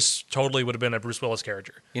 this totally would have been a Bruce Willis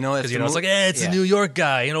character. Because it's like, it's a New York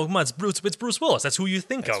guy. Come on, it's Bruce Willis. That's who you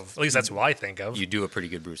think of. At least that's who I think of. You do a pretty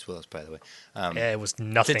good Bruce Willis, by the way. It was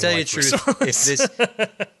nothing. To tell like you the truth, Bruce if this,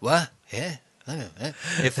 what? Yeah.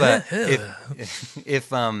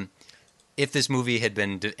 If this movie had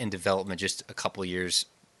been in development just a couple years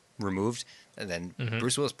removed, then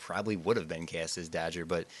Bruce Willis probably would have been cast as Dodger,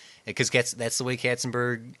 but because that's the way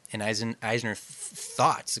Katzenberg and Eisner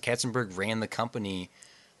thought. So Katzenberg ran the company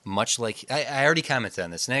much like I already commented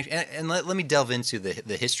on this, and let me delve into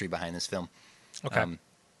the history behind this film. Okay,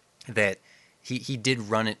 that he did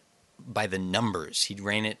run it by the numbers. He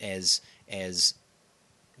ran it as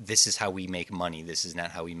this is how we make money. This is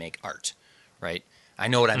not how we make art, right? I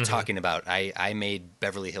know what I'm talking about. I made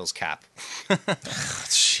Beverly Hills Cop.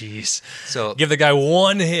 Jeez. So give the guy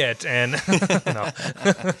one hit and no.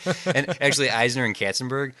 And actually Eisner and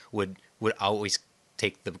Katzenberg would always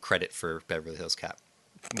take the credit for Beverly Hills Cop.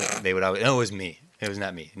 They would always, it was me. It was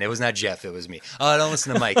not me. And it was not Jeff. It was me. Oh, don't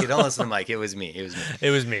listen to Mike. Don't listen to Mike. It was me. It was me. It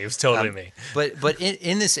was me. It was totally me. But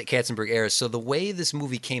in this Katzenberg era, so the way this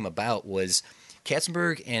movie came about was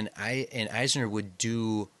Katzenberg and Eisner would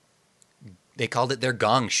do. They called it their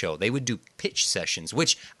gong show. They would do pitch sessions,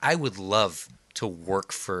 which I would love to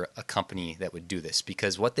work for a company that would do this,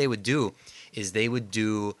 because what they would do is they would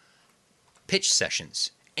do pitch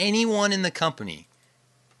sessions. Anyone in the company,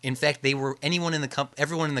 in fact, everyone in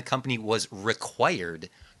the company was required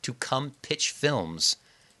to come pitch films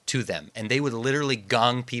to them, and they would literally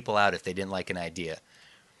gong people out if they didn't like an idea.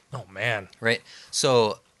 Oh man! Right.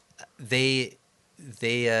 So they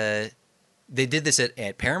did this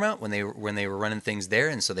at Paramount when they were running things there,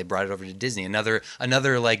 and so they brought it over to Disney.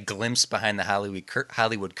 Another like glimpse behind the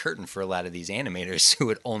Hollywood curtain for a lot of these animators who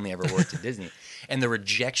had only ever worked at Disney. And the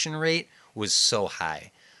rejection rate was so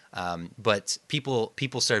high, but people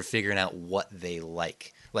started figuring out what they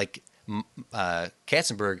like. Like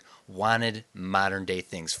Katzenberg wanted modern day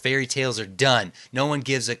things. Fairy tales are done. No one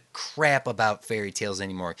gives a crap about fairy tales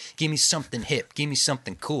anymore. Give me something hip. Give me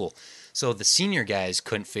something cool. So the senior guys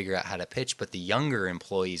couldn't figure out how to pitch, but the younger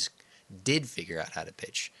employees did figure out how to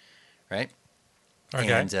pitch, right?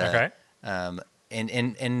 Okay.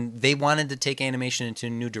 And they wanted to take animation into a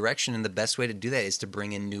new direction, and the best way to do that is to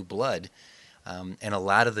bring in new blood. And a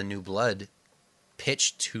lot of the new blood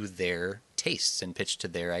pitched to their tastes and pitched to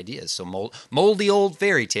their ideas. So moldy old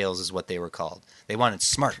fairy tales is what they were called. They wanted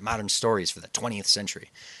smart modern stories for the 20th century.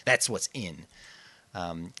 That's what's in.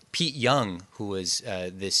 Pete Young, who was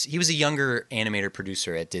he was a younger animator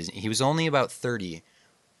producer at Disney. He was only about 30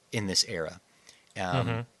 in this era.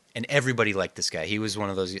 And everybody liked this guy. He was one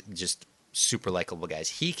of those just super likable guys.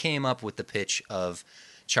 He came up with the pitch of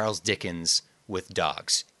Charles Dickens with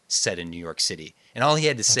dogs set in New York City. And all he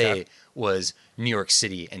had to say was New York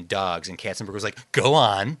City and dogs. And Katzenberg was like, go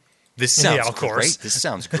on. This sounds great. This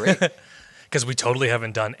sounds great. Because we totally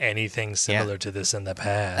haven't done anything similar to this in the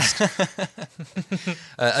past.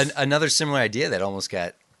 Another similar idea that almost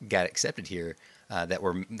got accepted here that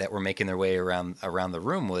were making their way around the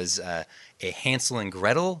room was a Hansel and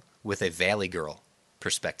Gretel with a Valley Girl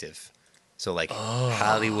perspective. So like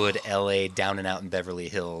Hollywood, L.A., down and out in Beverly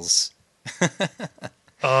Hills.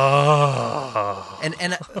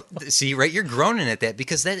 And see, right, you're groaning at that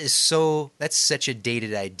because that's such a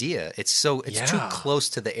dated idea. It's too close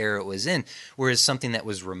to the era it was in. Whereas something that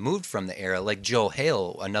was removed from the era, like Joe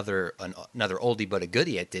Hale, another oldie but a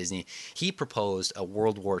goodie at Disney, he proposed a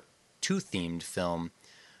World War II themed film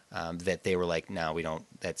that they were like, no, we don't.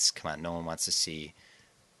 Come on, no one wants to see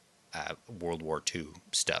World War II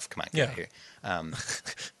stuff. Come on, get out here.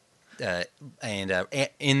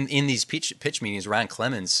 In these pitch meetings, Ron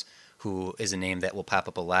Clements, who is a name that will pop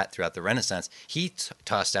up a lot throughout the Renaissance, he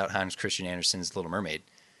tossed out Hans Christian Andersen's Little Mermaid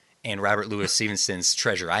and Robert Louis Stevenson's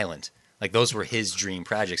Treasure Island. Like those were his dream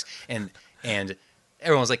projects, and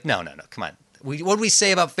everyone was like, no, come on. What did we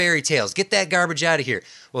say about fairy tales? Get that garbage out of here.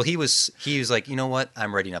 Well, he was like, you know what?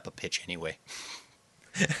 I'm writing up a pitch anyway.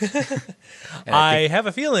 I have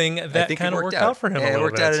a feeling that kind of worked out for him. Yeah, it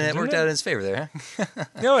worked out in his favor there. Huh?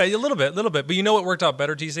 No, a little bit. But you know what worked out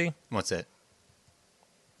better, TC? What's that?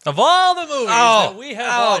 Of all the movies that we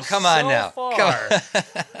have watched come on so now. far,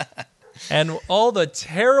 and all the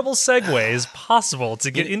terrible segues possible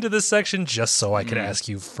to get into this section, just so I could ask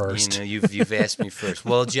you first. You've asked me first.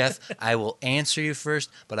 Well, Jeff, I will answer you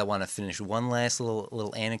first, but I want to finish one last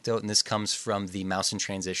little anecdote, and this comes from the Mouse in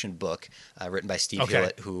Transition book written by Steve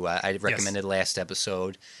Hillett, who I recommended last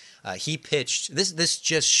episode. He pitched this.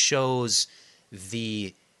 Just shows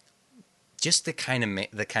the kind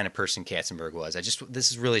of person Katzenberg was.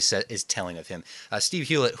 This is really is telling of him. Steve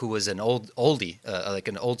Hewlett, who was an oldie, like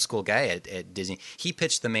an old school guy at Disney, he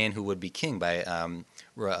pitched The Man Who Would Be King by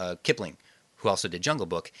Kipling, who also did Jungle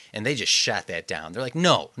Book, and they just shot that down. They're like,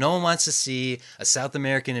 no one wants to see a South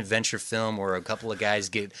American adventure film where a couple of guys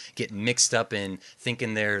get mixed up in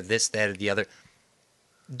thinking they're this, that, or the other.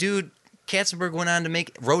 Dude, Katzenberg went on to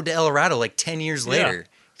make Road to El Dorado like 10 years later.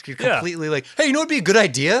 You're completely like, hey, you know what would be a good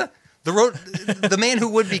idea? The Man Who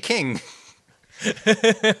Would Be King.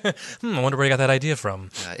 I wonder where he got that idea from.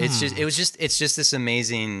 It's just this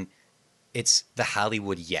amazing. It's the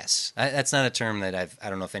Hollywood yes. That's not a term that I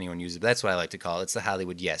don't know if anyone uses, but that's what I like to call it. It's the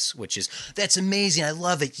Hollywood yes, which is that's amazing. I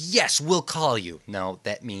love it. Yes, we'll call you. No,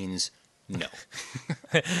 that means no.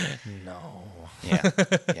 No. Yeah.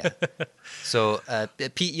 So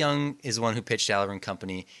Pete Young is the one who pitched Oliver and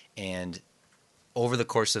Company, and over the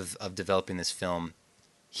course of developing this film,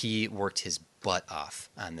 he worked his butt off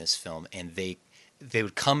on this film, and they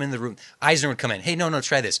would come in the room. Eisner would come in. Hey, no,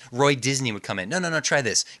 try this. Roy Disney would come in. No, try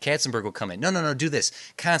this. Katzenberg would come in. No, do this.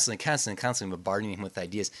 Constantly bombarding him with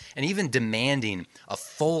ideas, and even demanding a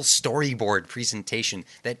full storyboard presentation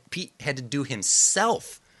that Pete had to do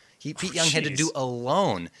himself. Pete Young had to do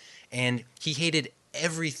alone, and he hated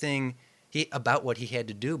everything about what he had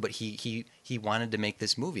to do, but he wanted to make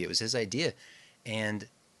this movie. It was his idea, and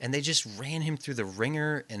they just ran him through the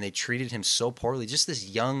ringer, and they treated him so poorly. Just this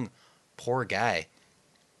young, poor guy.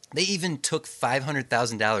 They even took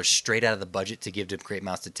 $500,000 straight out of the budget to give to Great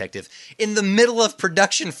Mouse Detective in the middle of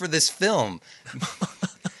production for this film.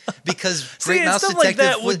 Because Great Mouse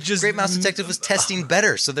Detective was testing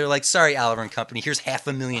better. So they're like, sorry, Oliver and Company, here's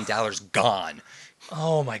 $500,000 gone.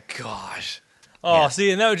 Oh, my gosh. Oh, see,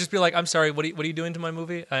 and that would just be like, I'm sorry, what are you doing to my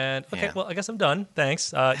movie? And, well, I guess I'm done.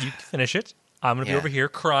 Thanks. You can finish it. I'm going to be over here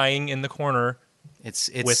crying in the corner with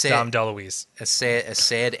sad, Dom DeLuise. A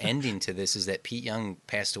sad ending to this is that Pete Young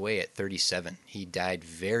passed away at 37. He died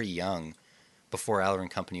very young, before Oliver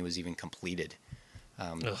and Company was even completed.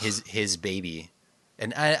 his baby.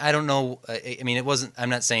 And I don't know. I mean, it wasn't. I'm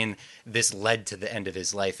not saying this led to the end of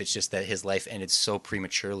his life. It's just that his life ended so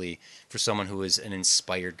prematurely for someone who was an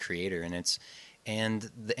inspired creator, the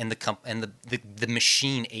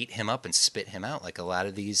machine ate him up and spit him out like a lot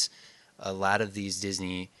of these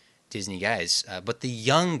Disney guys. But the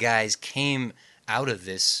young guys came out of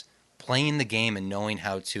this playing the game and knowing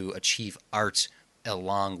how to achieve art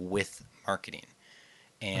along with marketing.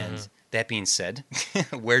 And that being said,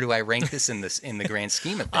 where do I rank this in the grand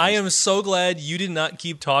scheme of things? I am so glad you did not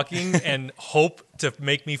keep talking and hope to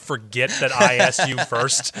make me forget that I asked you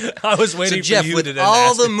first. I was waiting Jeff, for you with to then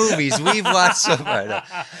all ask the movies we've watched so far.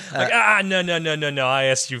 No. I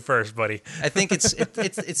asked you first, buddy. I think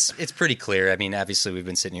it's pretty clear. I mean, obviously we've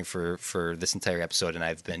been sitting here for this entire episode, and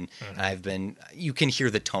I've been. You can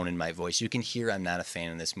hear the tone in my voice. You can hear I'm not a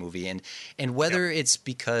fan of this movie, and whether it's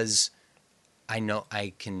because I know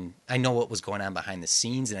what was going on behind the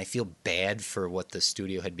scenes, and I feel bad for what the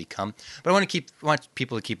studio had become. But I want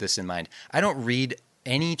people to keep this in mind. I don't read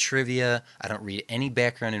any trivia. I don't read any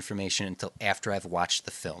background information until after I've watched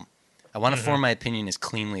the film. I want to form my opinion as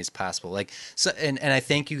cleanly as possible. And I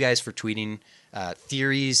thank you guys for tweeting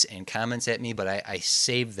theories and comments at me, but I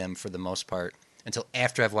save them for the most part until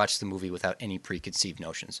after I've watched the movie without any preconceived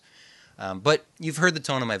notions. But you've heard the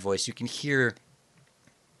tone of my voice. You can hear.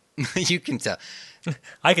 You can tell.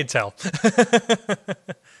 I can tell.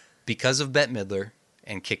 Because of Bette Midler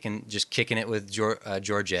and kicking it with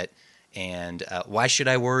Georgette, and Why Should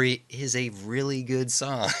I Worry is a really good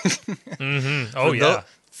song. Oh,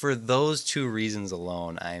 for those two reasons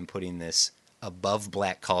alone, I am putting this above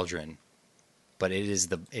Black Cauldron, but it is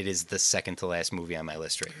the second to last movie on my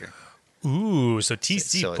list right here. Ooh, so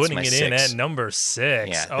TC putting it in at number 6.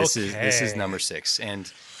 Yeah, this is number 6,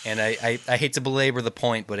 and I hate to belabor the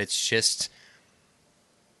point, but it's just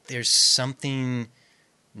there's something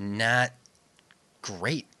not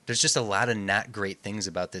great. There's just a lot of not great things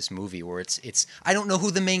about this movie where it's I don't know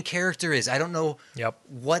who the main character is. I don't know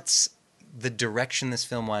what's the direction this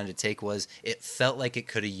film wanted to take was. It felt like it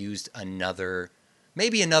could have used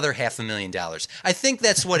maybe another $500,000. I think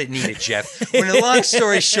that's what it needed, Jeff. Long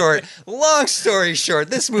story short,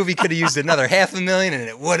 this movie could have used another $500,000 and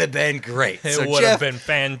it would have been great. It would have been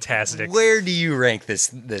fantastic. Where do you rank this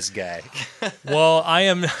guy? Well, I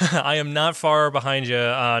am not far behind you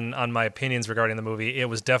on my opinions regarding the movie. It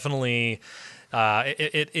was definitely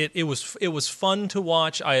it was fun to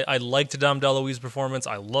watch. I liked Dom DeLuise's performance.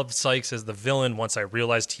 I loved Sykes as the villain once I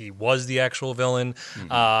realized he was the actual villain.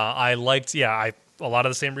 I liked a lot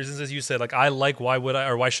of the same reasons as you said. Like I like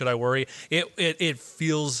Why Should I Worry? It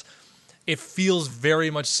feels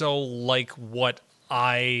very much so like what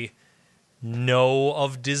I know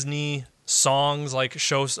of Disney songs, like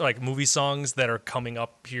shows, like movie songs that are coming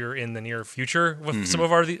up here in the near future with some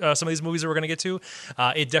of these movies that we're going to get to.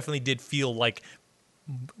 It definitely did feel like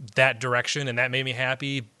that direction, and that made me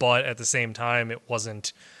happy. But at the same time, it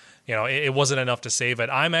wasn't. It wasn't enough to save it.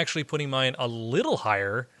 I'm actually putting mine a little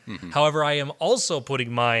higher. However, I am also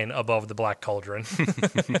putting mine above the Black Cauldron.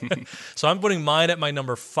 So I'm putting mine at my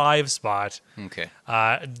number 5 spot. Okay.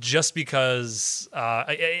 Just because,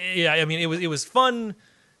 it was fun,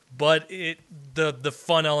 but the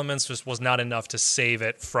fun elements just was not enough to save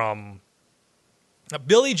it from.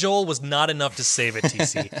 Billy Joel was not enough to save it,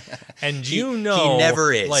 TC. And he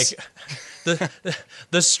never is. Like.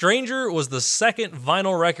 The Stranger was the third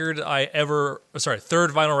vinyl record I ever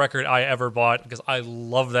bought because I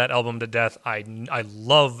love that album to death. I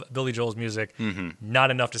love Billy Joel's music. Not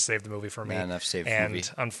enough to save the movie for me. Not enough to save the movie.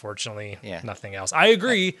 And unfortunately, nothing else. I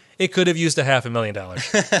agree. It could have used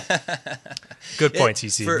 $500,000. Good point,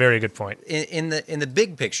 TC. Very good point. In the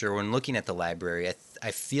big picture, when looking at the library, I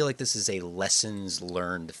feel like this is a lessons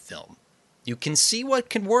learned film. You can see what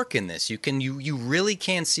can work in this. You really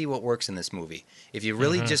can see what works in this movie. If you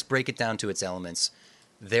really just break it down to its elements,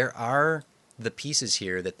 there are the pieces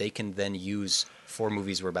here that they can then use for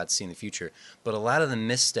movies we're about to see in the future. But a lot of the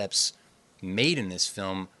missteps made in this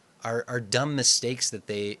film are dumb mistakes that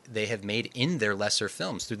they have made in their lesser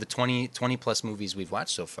films. Through the 20 plus movies we've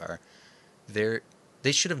watched so far,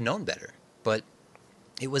 they should have known better. But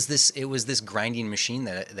it was this grinding machine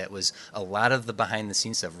that was a lot of the behind the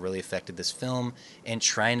scenes stuff really affected this film and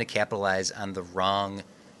trying to capitalize on the wrong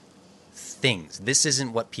things. This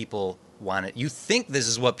isn't what people wanted. You think this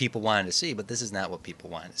is what people wanted to see, but this is not what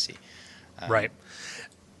people wanted to see. Right.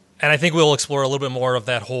 And I think we'll explore a little bit more of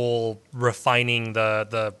that whole refining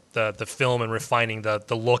the film and refining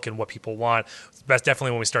the look and what people want. That's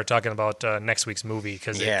definitely when we start talking about next week's movie,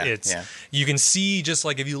 because you can see, just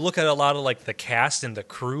like if you look at a lot of like the cast and the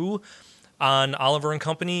crew, on Oliver and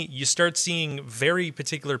Company, you start seeing very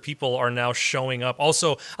particular people are now showing up.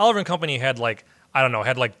 Also, Oliver and Company had like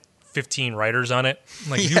 15 writers on it.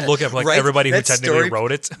 Like if you look at everybody who technically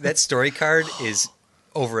wrote it. That story card is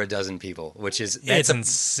over a dozen people, which is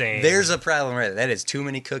insane. There's a problem right there. That is too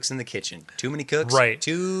many cooks in the kitchen. Too many cooks. Right.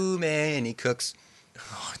 Too many cooks.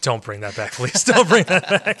 Oh, don't bring that back, please. Don't bring that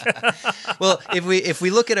back. Well, if we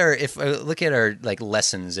look at our like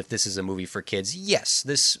lessons, if this is a movie for kids, yes,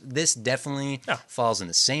 this definitely falls in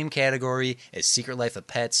the same category as Secret Life of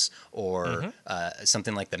Pets or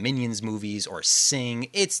something like the Minions movies or Sing.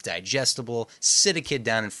 It's digestible. Sit a kid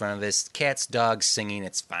down in front of us. Cats, dogs singing.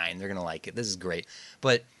 It's fine. They're gonna like it. This is great.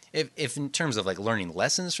 But if in terms of like learning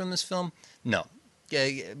lessons from this film, no.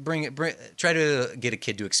 Try to get a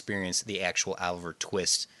kid to experience the actual Oliver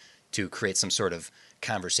twist to create some sort of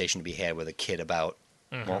conversation to be had with a kid about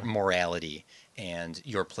morality and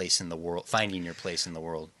your place in the world, finding your place in the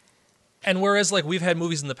world. And whereas like we've had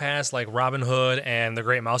movies in the past like Robin Hood and The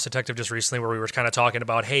Great Mouse Detective just recently where we were kind of talking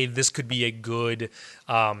about, hey, this could be a good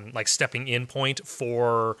like stepping in point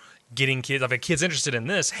for getting kids, if a kid's interested in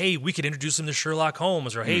this, hey, we could introduce them to Sherlock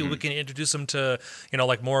Holmes, or hey, we can introduce them to,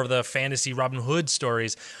 like more of the fantasy Robin Hood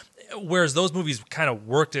stories. Whereas those movies kind of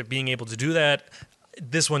worked at being able to do that.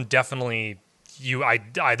 This one definitely,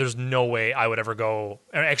 there's no way I would ever go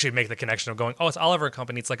and actually make the connection of going, oh, it's Oliver and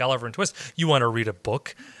Company. It's like Oliver and Twist. You want to read a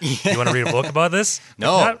book? You want to read a book about this?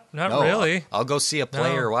 No, not really. I'll go see a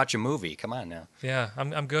play or watch a movie. Come on now. Yeah,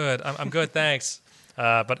 I'm good. I'm good. Thanks.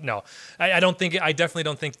 But no, I definitely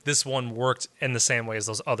don't think this one worked in the same way as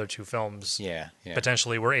those other two films. Yeah.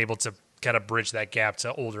 Potentially were able to kind of bridge that gap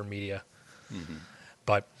to older media. Mm-hmm.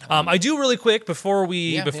 But I do really quick before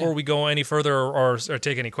we go any further or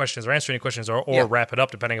take any questions or answer any questions or wrap it up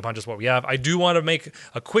depending upon just what we have. I do want to make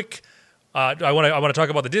a quick. I want to talk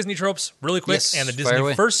about the Disney tropes really quick and the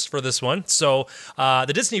Disney first for this one. So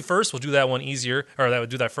the Disney first, we'll do that one easier, or that would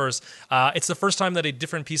do that first. It's the first time that a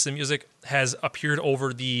different piece of music has appeared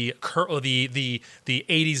over the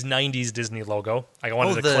 80s 90s Disney logo. I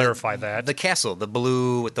wanted to clarify that. The castle, the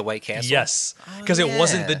blue with the white castle. Yes, because it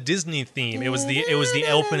wasn't the Disney theme. It was the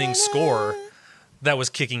opening score that was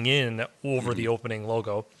kicking in over the opening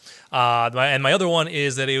logo. And my other one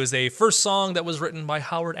is that it was a first song that was written by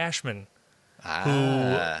Howard Ashman.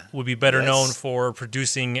 Who would be better known for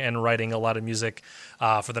producing and writing a lot of music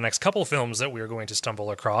for the next couple films that we are going to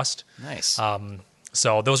stumble across. Nice.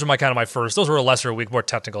 So those are my first. Those were lesser, more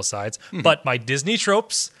technical sides. But my Disney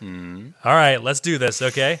tropes. All right, let's do this,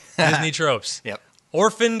 okay? Disney tropes. Yep.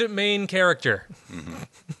 Orphaned main character. Yep.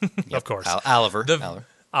 Of course. Oliver.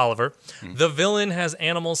 Oliver. The villain has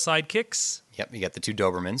animal sidekicks. Yep, you got the two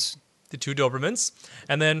Dobermans.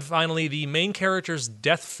 And then finally, the main character's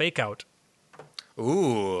death fake-out.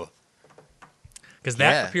 Ooh. Because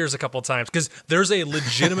that appears a couple of times. Because there's a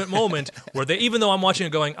legitimate moment where even though I'm watching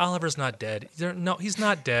it going, Oliver's not dead. No, he's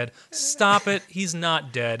not dead. Stop it. He's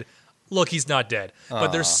not dead. Look, he's not dead.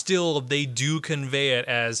 But they do convey it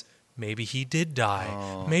as maybe he did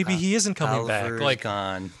die. Maybe he isn't coming Oliver's back. Like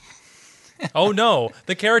gone. Oh no,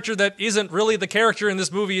 the character that isn't really the character in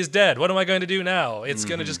this movie is dead. What am I going to do now? It's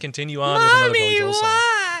going to just continue on with another Billy Joel song.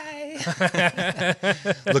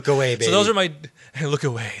 Look away, baby. So those are my look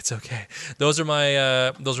away. It's okay. Those are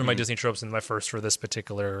my Disney tropes and my first for this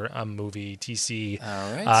particular movie. TC.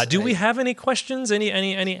 All right. Do we have any questions?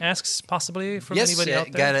 Any asks possibly from anybody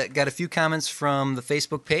out there? Got a few comments from the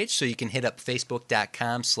Facebook page, so you can hit up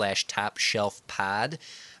facebook.com/topshelfpod.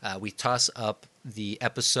 We toss up the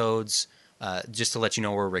episodes just to let you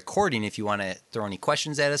know we're recording. If you want to throw any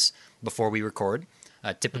questions at us before we record.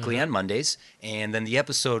 Typically on Mondays, and then the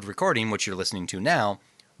episode recording, which you're listening to now,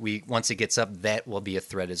 once it gets up, that will be a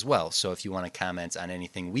thread as well. So if you want to comment on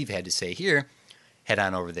anything we've had to say here, head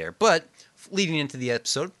on over there. But leading into the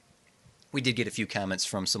episode, we did get a few comments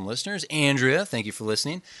from some listeners. Andrea, thank you for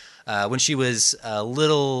listening. When she was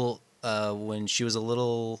little, her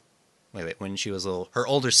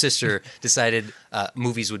older sister decided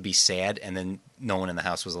movies would be sad, and then no one in the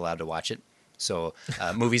house was allowed to watch it. So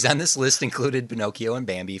movies on this list included Pinocchio and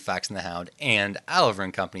Bambi, Fox and the Hound, and Oliver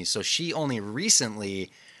and Company. So she only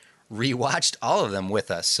recently rewatched all of them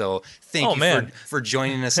with us. So thank you for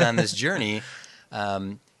joining us on this journey.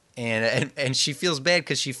 And she feels bad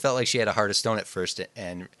because she felt like she had a heart of stone at first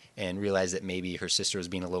and realized that maybe her sister was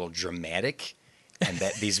being a little dramatic and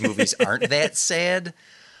that these movies aren't that sad.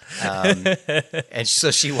 And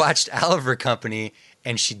so she watched Oliver Company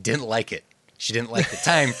and she didn't like it. She didn't like the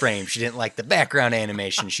time frame. She didn't like the background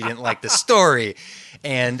animation. She didn't like the story.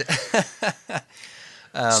 And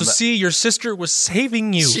so see, your sister was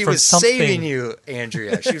saving you. She from was something. saving you,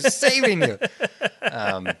 Andrea. She was saving you.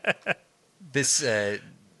 This,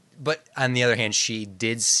 but on the other hand, she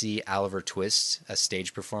did see Oliver Twist, a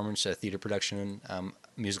stage performance, a theater production,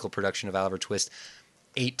 musical production of Oliver Twist,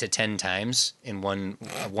 8 to 10 times in one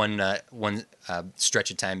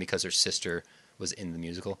stretch of time because her sister was in the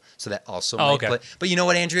musical. So that also might play. But you know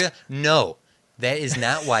what, Andrea? No. That is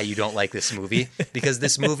not why you don't like this movie, because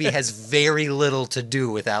this movie has very little to do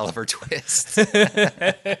with Oliver Twist.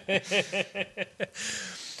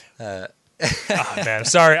 Man,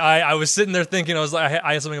 sorry. I was sitting there thinking, I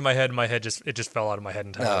had something in my head, and it just fell out of my head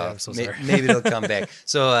entirely. I'm so sorry. Maybe it'll come back.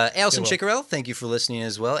 So, Allison Chickarell, thank you for listening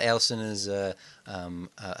as well. Allison is a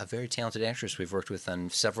very talented actress we've worked with on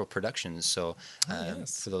several productions. So,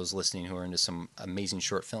 for those listening who are into some amazing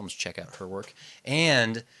short films, check out her work.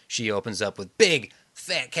 And she opens up with big,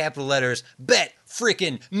 fat capital letters, Bette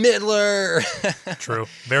freaking Midler. True.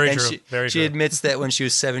 Very true. She admits that when she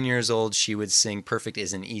was 7 years old, she would sing Perfect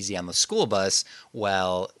Isn't Easy on the school bus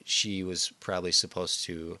while she was probably supposed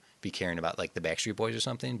to be caring about like the Backstreet Boys or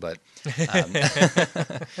something. But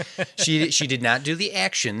she did not do the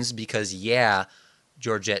actions because,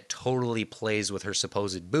 Georgette totally plays with her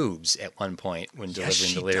supposed boobs at one point when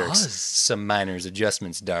delivering the lyrics. Does. Some minor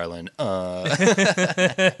adjustments, darling.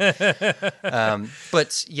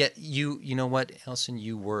 But yet you know what, Allison?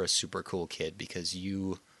 You were a super cool kid because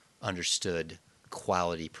you understood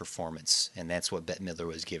quality performance, and that's what Bette Midler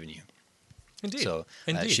was giving you. Indeed. So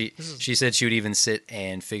Indeed. She said she would even sit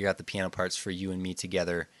and figure out the piano parts for you and me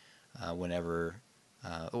together whenever,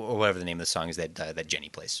 or whatever the name of the song is that Jenny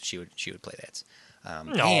plays. She would play that.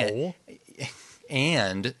 No.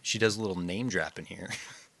 And she does a little name drop in here.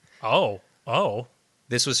 Oh.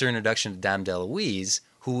 This was her introduction to Dom DeLuise,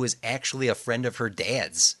 who was actually a friend of her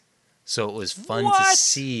dad's. So it was fun to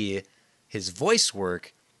see his voice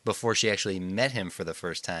work before she actually met him for the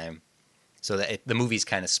first time. So the movie's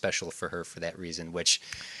kind of special for her for that reason, which...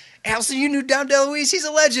 Allison, you knew Dom DeLuise? He's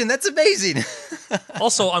a legend. That's amazing.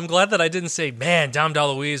 Also, I'm glad that I didn't say, man, Dom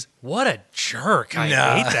DeLuise, what a jerk. I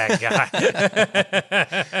hate that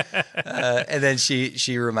guy. And then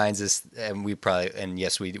she reminds us, and we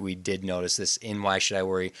did notice this in Why Should I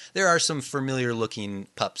Worry? There are some familiar-looking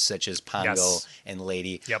pups such as Pongo and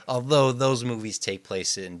Lady, although those movies take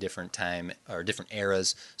place in different time or different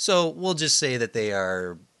eras. So we'll just say that they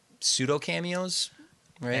are pseudo-cameos.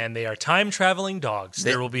 Right. And they are time-traveling dogs.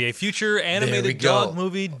 There will be a future animated dog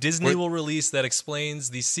movie Disney will release that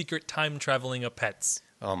explains the secret time-traveling of pets.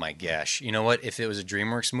 Oh, my gosh. You know what? If it was a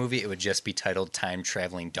DreamWorks movie, it would just be titled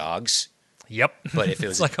Time-Traveling Dogs. Yep. But if it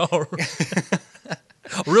was... It's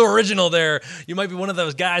like, real original there. You might be one of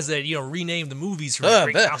those guys that, renamed the movies from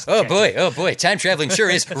Oh, boy. Time-traveling sure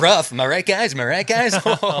is rough. Am I right, guys?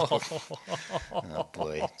 Oh,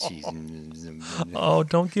 boy. Jeez. Oh,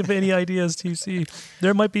 don't give any ideas, TC.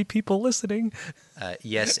 There might be people listening.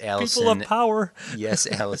 Yes, Allison. People of power. Yes,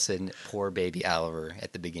 Allison. Poor baby Oliver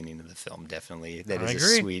at the beginning of the film. Definitely. That is a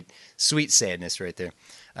sweet, sweet sadness right there.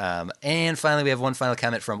 And finally, we have one final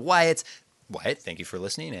comment from Wyatt. Wyatt, thank you for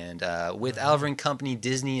listening. And with Oliver and Company,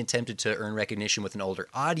 Disney attempted to earn recognition with an older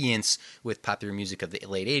audience with popular music of the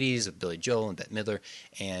late 80s of Billy Joel and Bette Midler.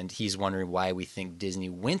 And he's wondering why we think Disney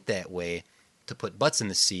went that way to put butts in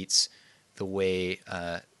the seats the way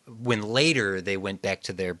when later they went back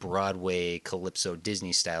to their Broadway Calypso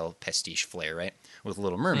Disney style pastiche flair, right? With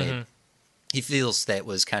Little Mermaid. Mm-hmm. He feels that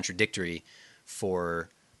was contradictory for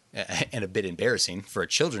and a bit embarrassing for a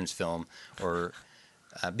children's film or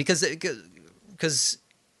because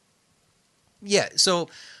so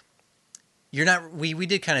you're not we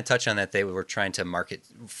did kind of touch on that they were trying to market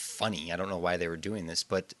funny. I don't know why they were doing this,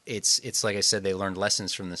 but it's like I said, they learned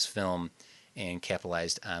lessons from this film and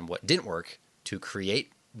capitalized on what didn't work to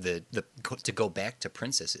create to go back to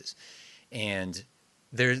princesses. And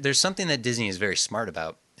there's something that Disney is very smart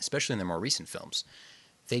about, especially in their more recent films.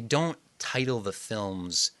 They don't title the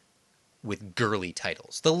films with girly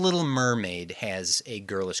titles. The Little Mermaid has a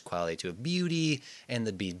girlish quality to it. Beauty and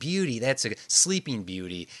the Beast. Beauty, that's a Sleeping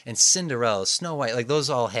Beauty. And Cinderella, Snow White, like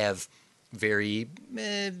those all have very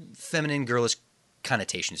feminine, girlish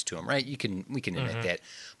connotations to them, right? We can admit that.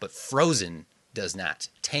 But Frozen does not.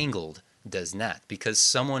 Tangled does not. Because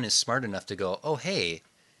someone is smart enough to go, oh, hey,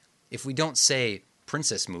 if we don't say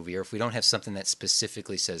princess movie, or if we don't have something that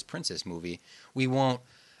specifically says princess movie, we won't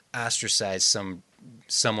ostracize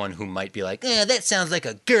someone who might be like, that sounds like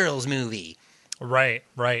a girl's movie. Right.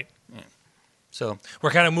 Yeah. So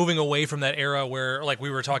we're kind of moving away from that era where, like we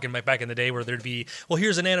were talking back in the day, where there'd be, well,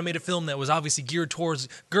 here's an animated film that was obviously geared towards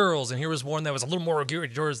girls, and here was one that was a little more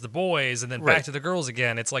geared towards the boys, and then back to the girls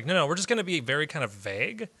again. It's like, no, we're just going to be very kind of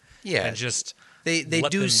vague. Yeah. And just they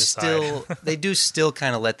do still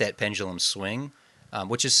kind of let that pendulum swing.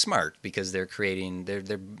 which is smart because they're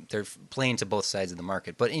playing to both sides of the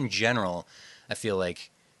market. But in general, I feel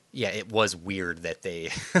like, yeah, it was weird that they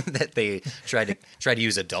that they tried to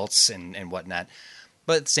use adults and whatnot.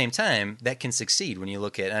 But at the same time, that can succeed when you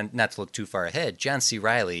look at, and not to look too far ahead, John C.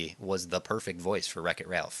 Reilly was the perfect voice for Wreck-It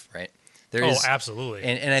Ralph, right? Absolutely.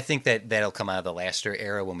 And I think that'll come out of the Laster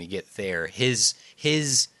era when we get there.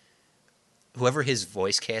 Whoever his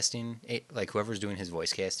voice casting, like whoever's doing his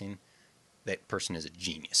voice casting, that person is a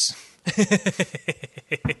genius.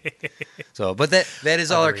 So, but that is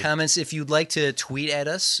all our comments. If you'd like to tweet at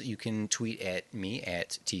us, you can tweet at me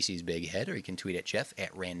at TC's Big Head, or you can tweet at Jeff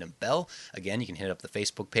at Random Bell. Again, you can hit up the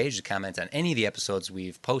Facebook page to comment on any of the episodes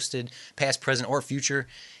we've posted, past, present, or future.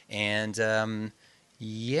 And a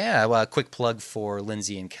quick plug for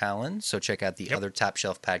Lindsay and Colin. So check out the other Top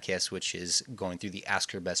Shelf podcast, which is going through the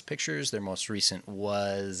Oscar Best Pictures. Their most recent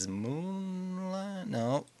was Moonlight.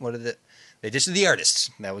 No, what did it? They just did The Artist.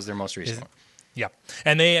 That was their most recent one. Yeah,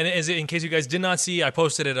 and in case you guys did not see, I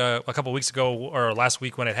posted it a couple weeks ago or last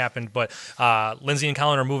week when it happened. But Lindsay and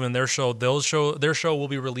Colin are moving their show. Their show will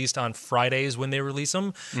be released on Fridays when they release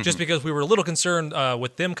them. Mm-hmm. Just because we were a little concerned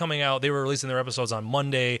with them coming out, they were releasing their episodes on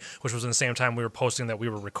Monday, which was in the same time we were posting that we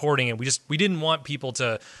were recording, and we didn't want people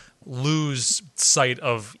to lose sight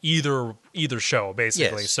of either show,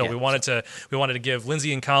 basically. So we wanted to give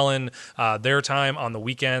Lindsay and Colin their time on the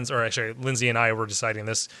weekends, or actually Lindsay and I were deciding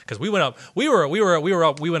this because we went up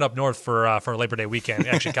north for Labor Day weekend.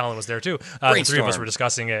 Actually, Colin was there too. The three of us were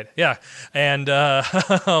discussing it. Yeah, and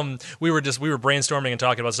we were brainstorming and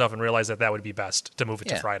talking about stuff and realized that would be best to move it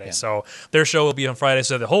to Friday. Yeah. So their show will be on Friday,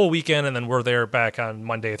 so the whole weekend, and then we're there back on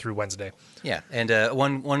Monday through Wednesday. Yeah, and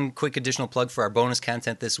one quick additional plug for our bonus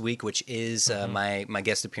content this week, which is my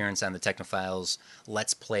guest appearance on the Technophiles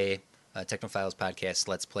Let's Play, Technophiles podcast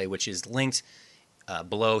Let's Play, which is linked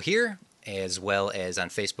below here, as well as on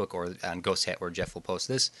Facebook or on Ghost Hat, where Jeff will post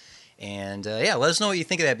this. And let us know what you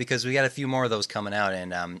think of that, because we got a few more of those coming out,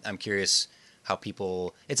 and I'm curious how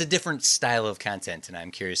people. It's a different style of content, and I'm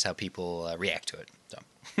curious how people react to it. So.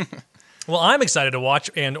 Well, I'm excited to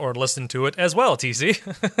watch and or listen to it as well, TC.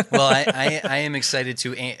 Well, I am excited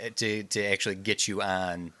to actually get you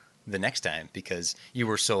on the next time, because you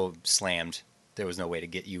were so slammed. There was no way to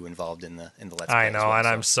get you involved in the Let's Play. I know, and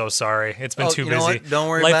I'm so sorry. It's been too busy. Don't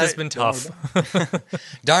worry life about it. Life has been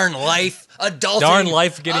tough. Darn life, adulting. Darn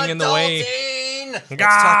life getting in the way. Let's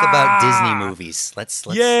talk about Disney movies. Let's.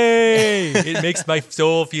 Yay! It makes my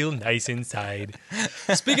soul feel nice inside.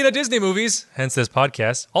 Speaking of Disney movies, hence this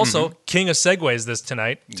podcast. Also, King of Segways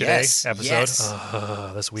today's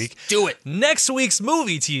episode. This week. Let's do it. Next week's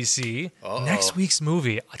movie, TC. Uh-oh. Next week's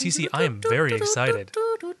movie. TC, I am very excited.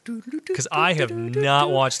 Because I have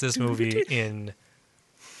not watched this movie in...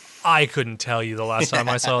 I couldn't tell you the last time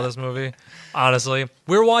I saw this movie. Honestly.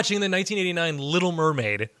 We're watching the 1989 Little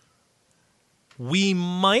Mermaid. We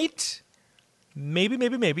might, maybe,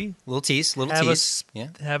 little tease,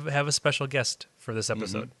 have a special guest for this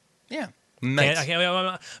episode. Yeah, I'm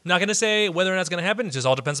not going to say whether or not it's going to happen. It just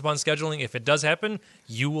all depends upon scheduling. If it does happen,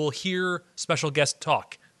 you will hear special guest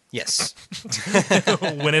talk. Yes,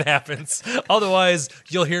 when it happens. Otherwise,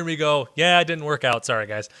 you'll hear me go, "Yeah, it didn't work out. Sorry,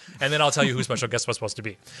 guys." And then I'll tell you who special guest was supposed to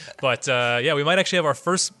be. But we might actually have our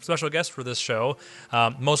first special guest for this show,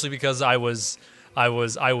 mostly because I was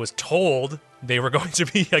told they were going to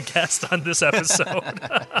be a guest on this episode.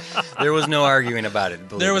 There was no arguing about it.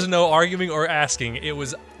 There was no arguing or asking.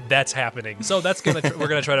 That's happening. So we're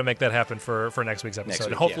gonna try to make that happen for next week's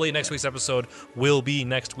episode. Hopefully next week's episode will be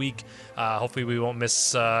next week. Hopefully we won't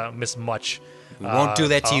miss much. We won't do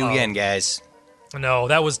that to you again, guys. No,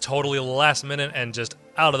 that was totally last minute and just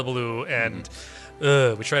out of the blue, and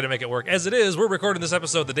we try to make it work. As it is, we're recording this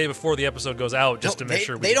episode the day before the episode goes out, just to make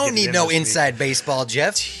sure they don't need no inside baseball,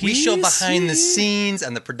 Jeff. We show behind the scenes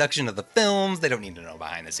and the production of the films. They don't need to know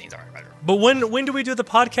behind the scenes. All right. But when do we do the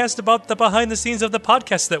podcast about the behind the scenes of the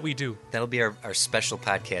podcast that we do? That'll be our special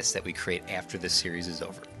podcast that we create after this series is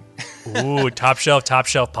over. Ooh, top shelf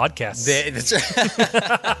podcast. That's right.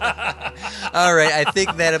 All right, I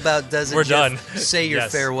think that about does it. We're done. Say your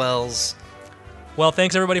farewells. Well,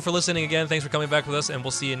 thanks everybody for listening again. Thanks for coming back with us, and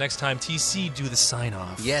we'll see you next time. TC, do the sign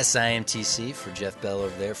off. Yes, I am TC for Jeff Bell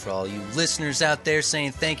over there. For all you listeners out there,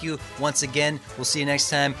 saying thank you once again. We'll see you next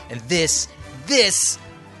time. And this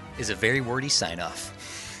is a very wordy sign off.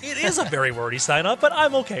 It is a very wordy sign off, but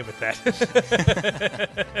I'm okay with that.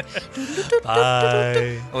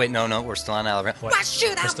 Bye. Oh wait, no, we're still on Alabama. Why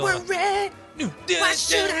should I worry? Why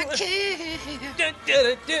should I care?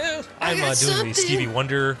 I'm doing the Stevie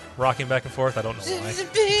Wonder rocking back and forth. I don't know why. I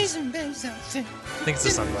think it's the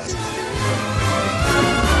sunglasses.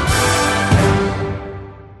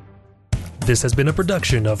 This has been a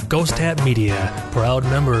production of Ghost Hat Media, proud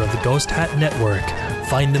member of the Ghost Hat Network.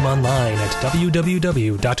 Find them online at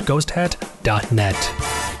www.ghosthat.net.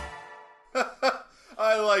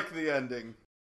 I like the ending.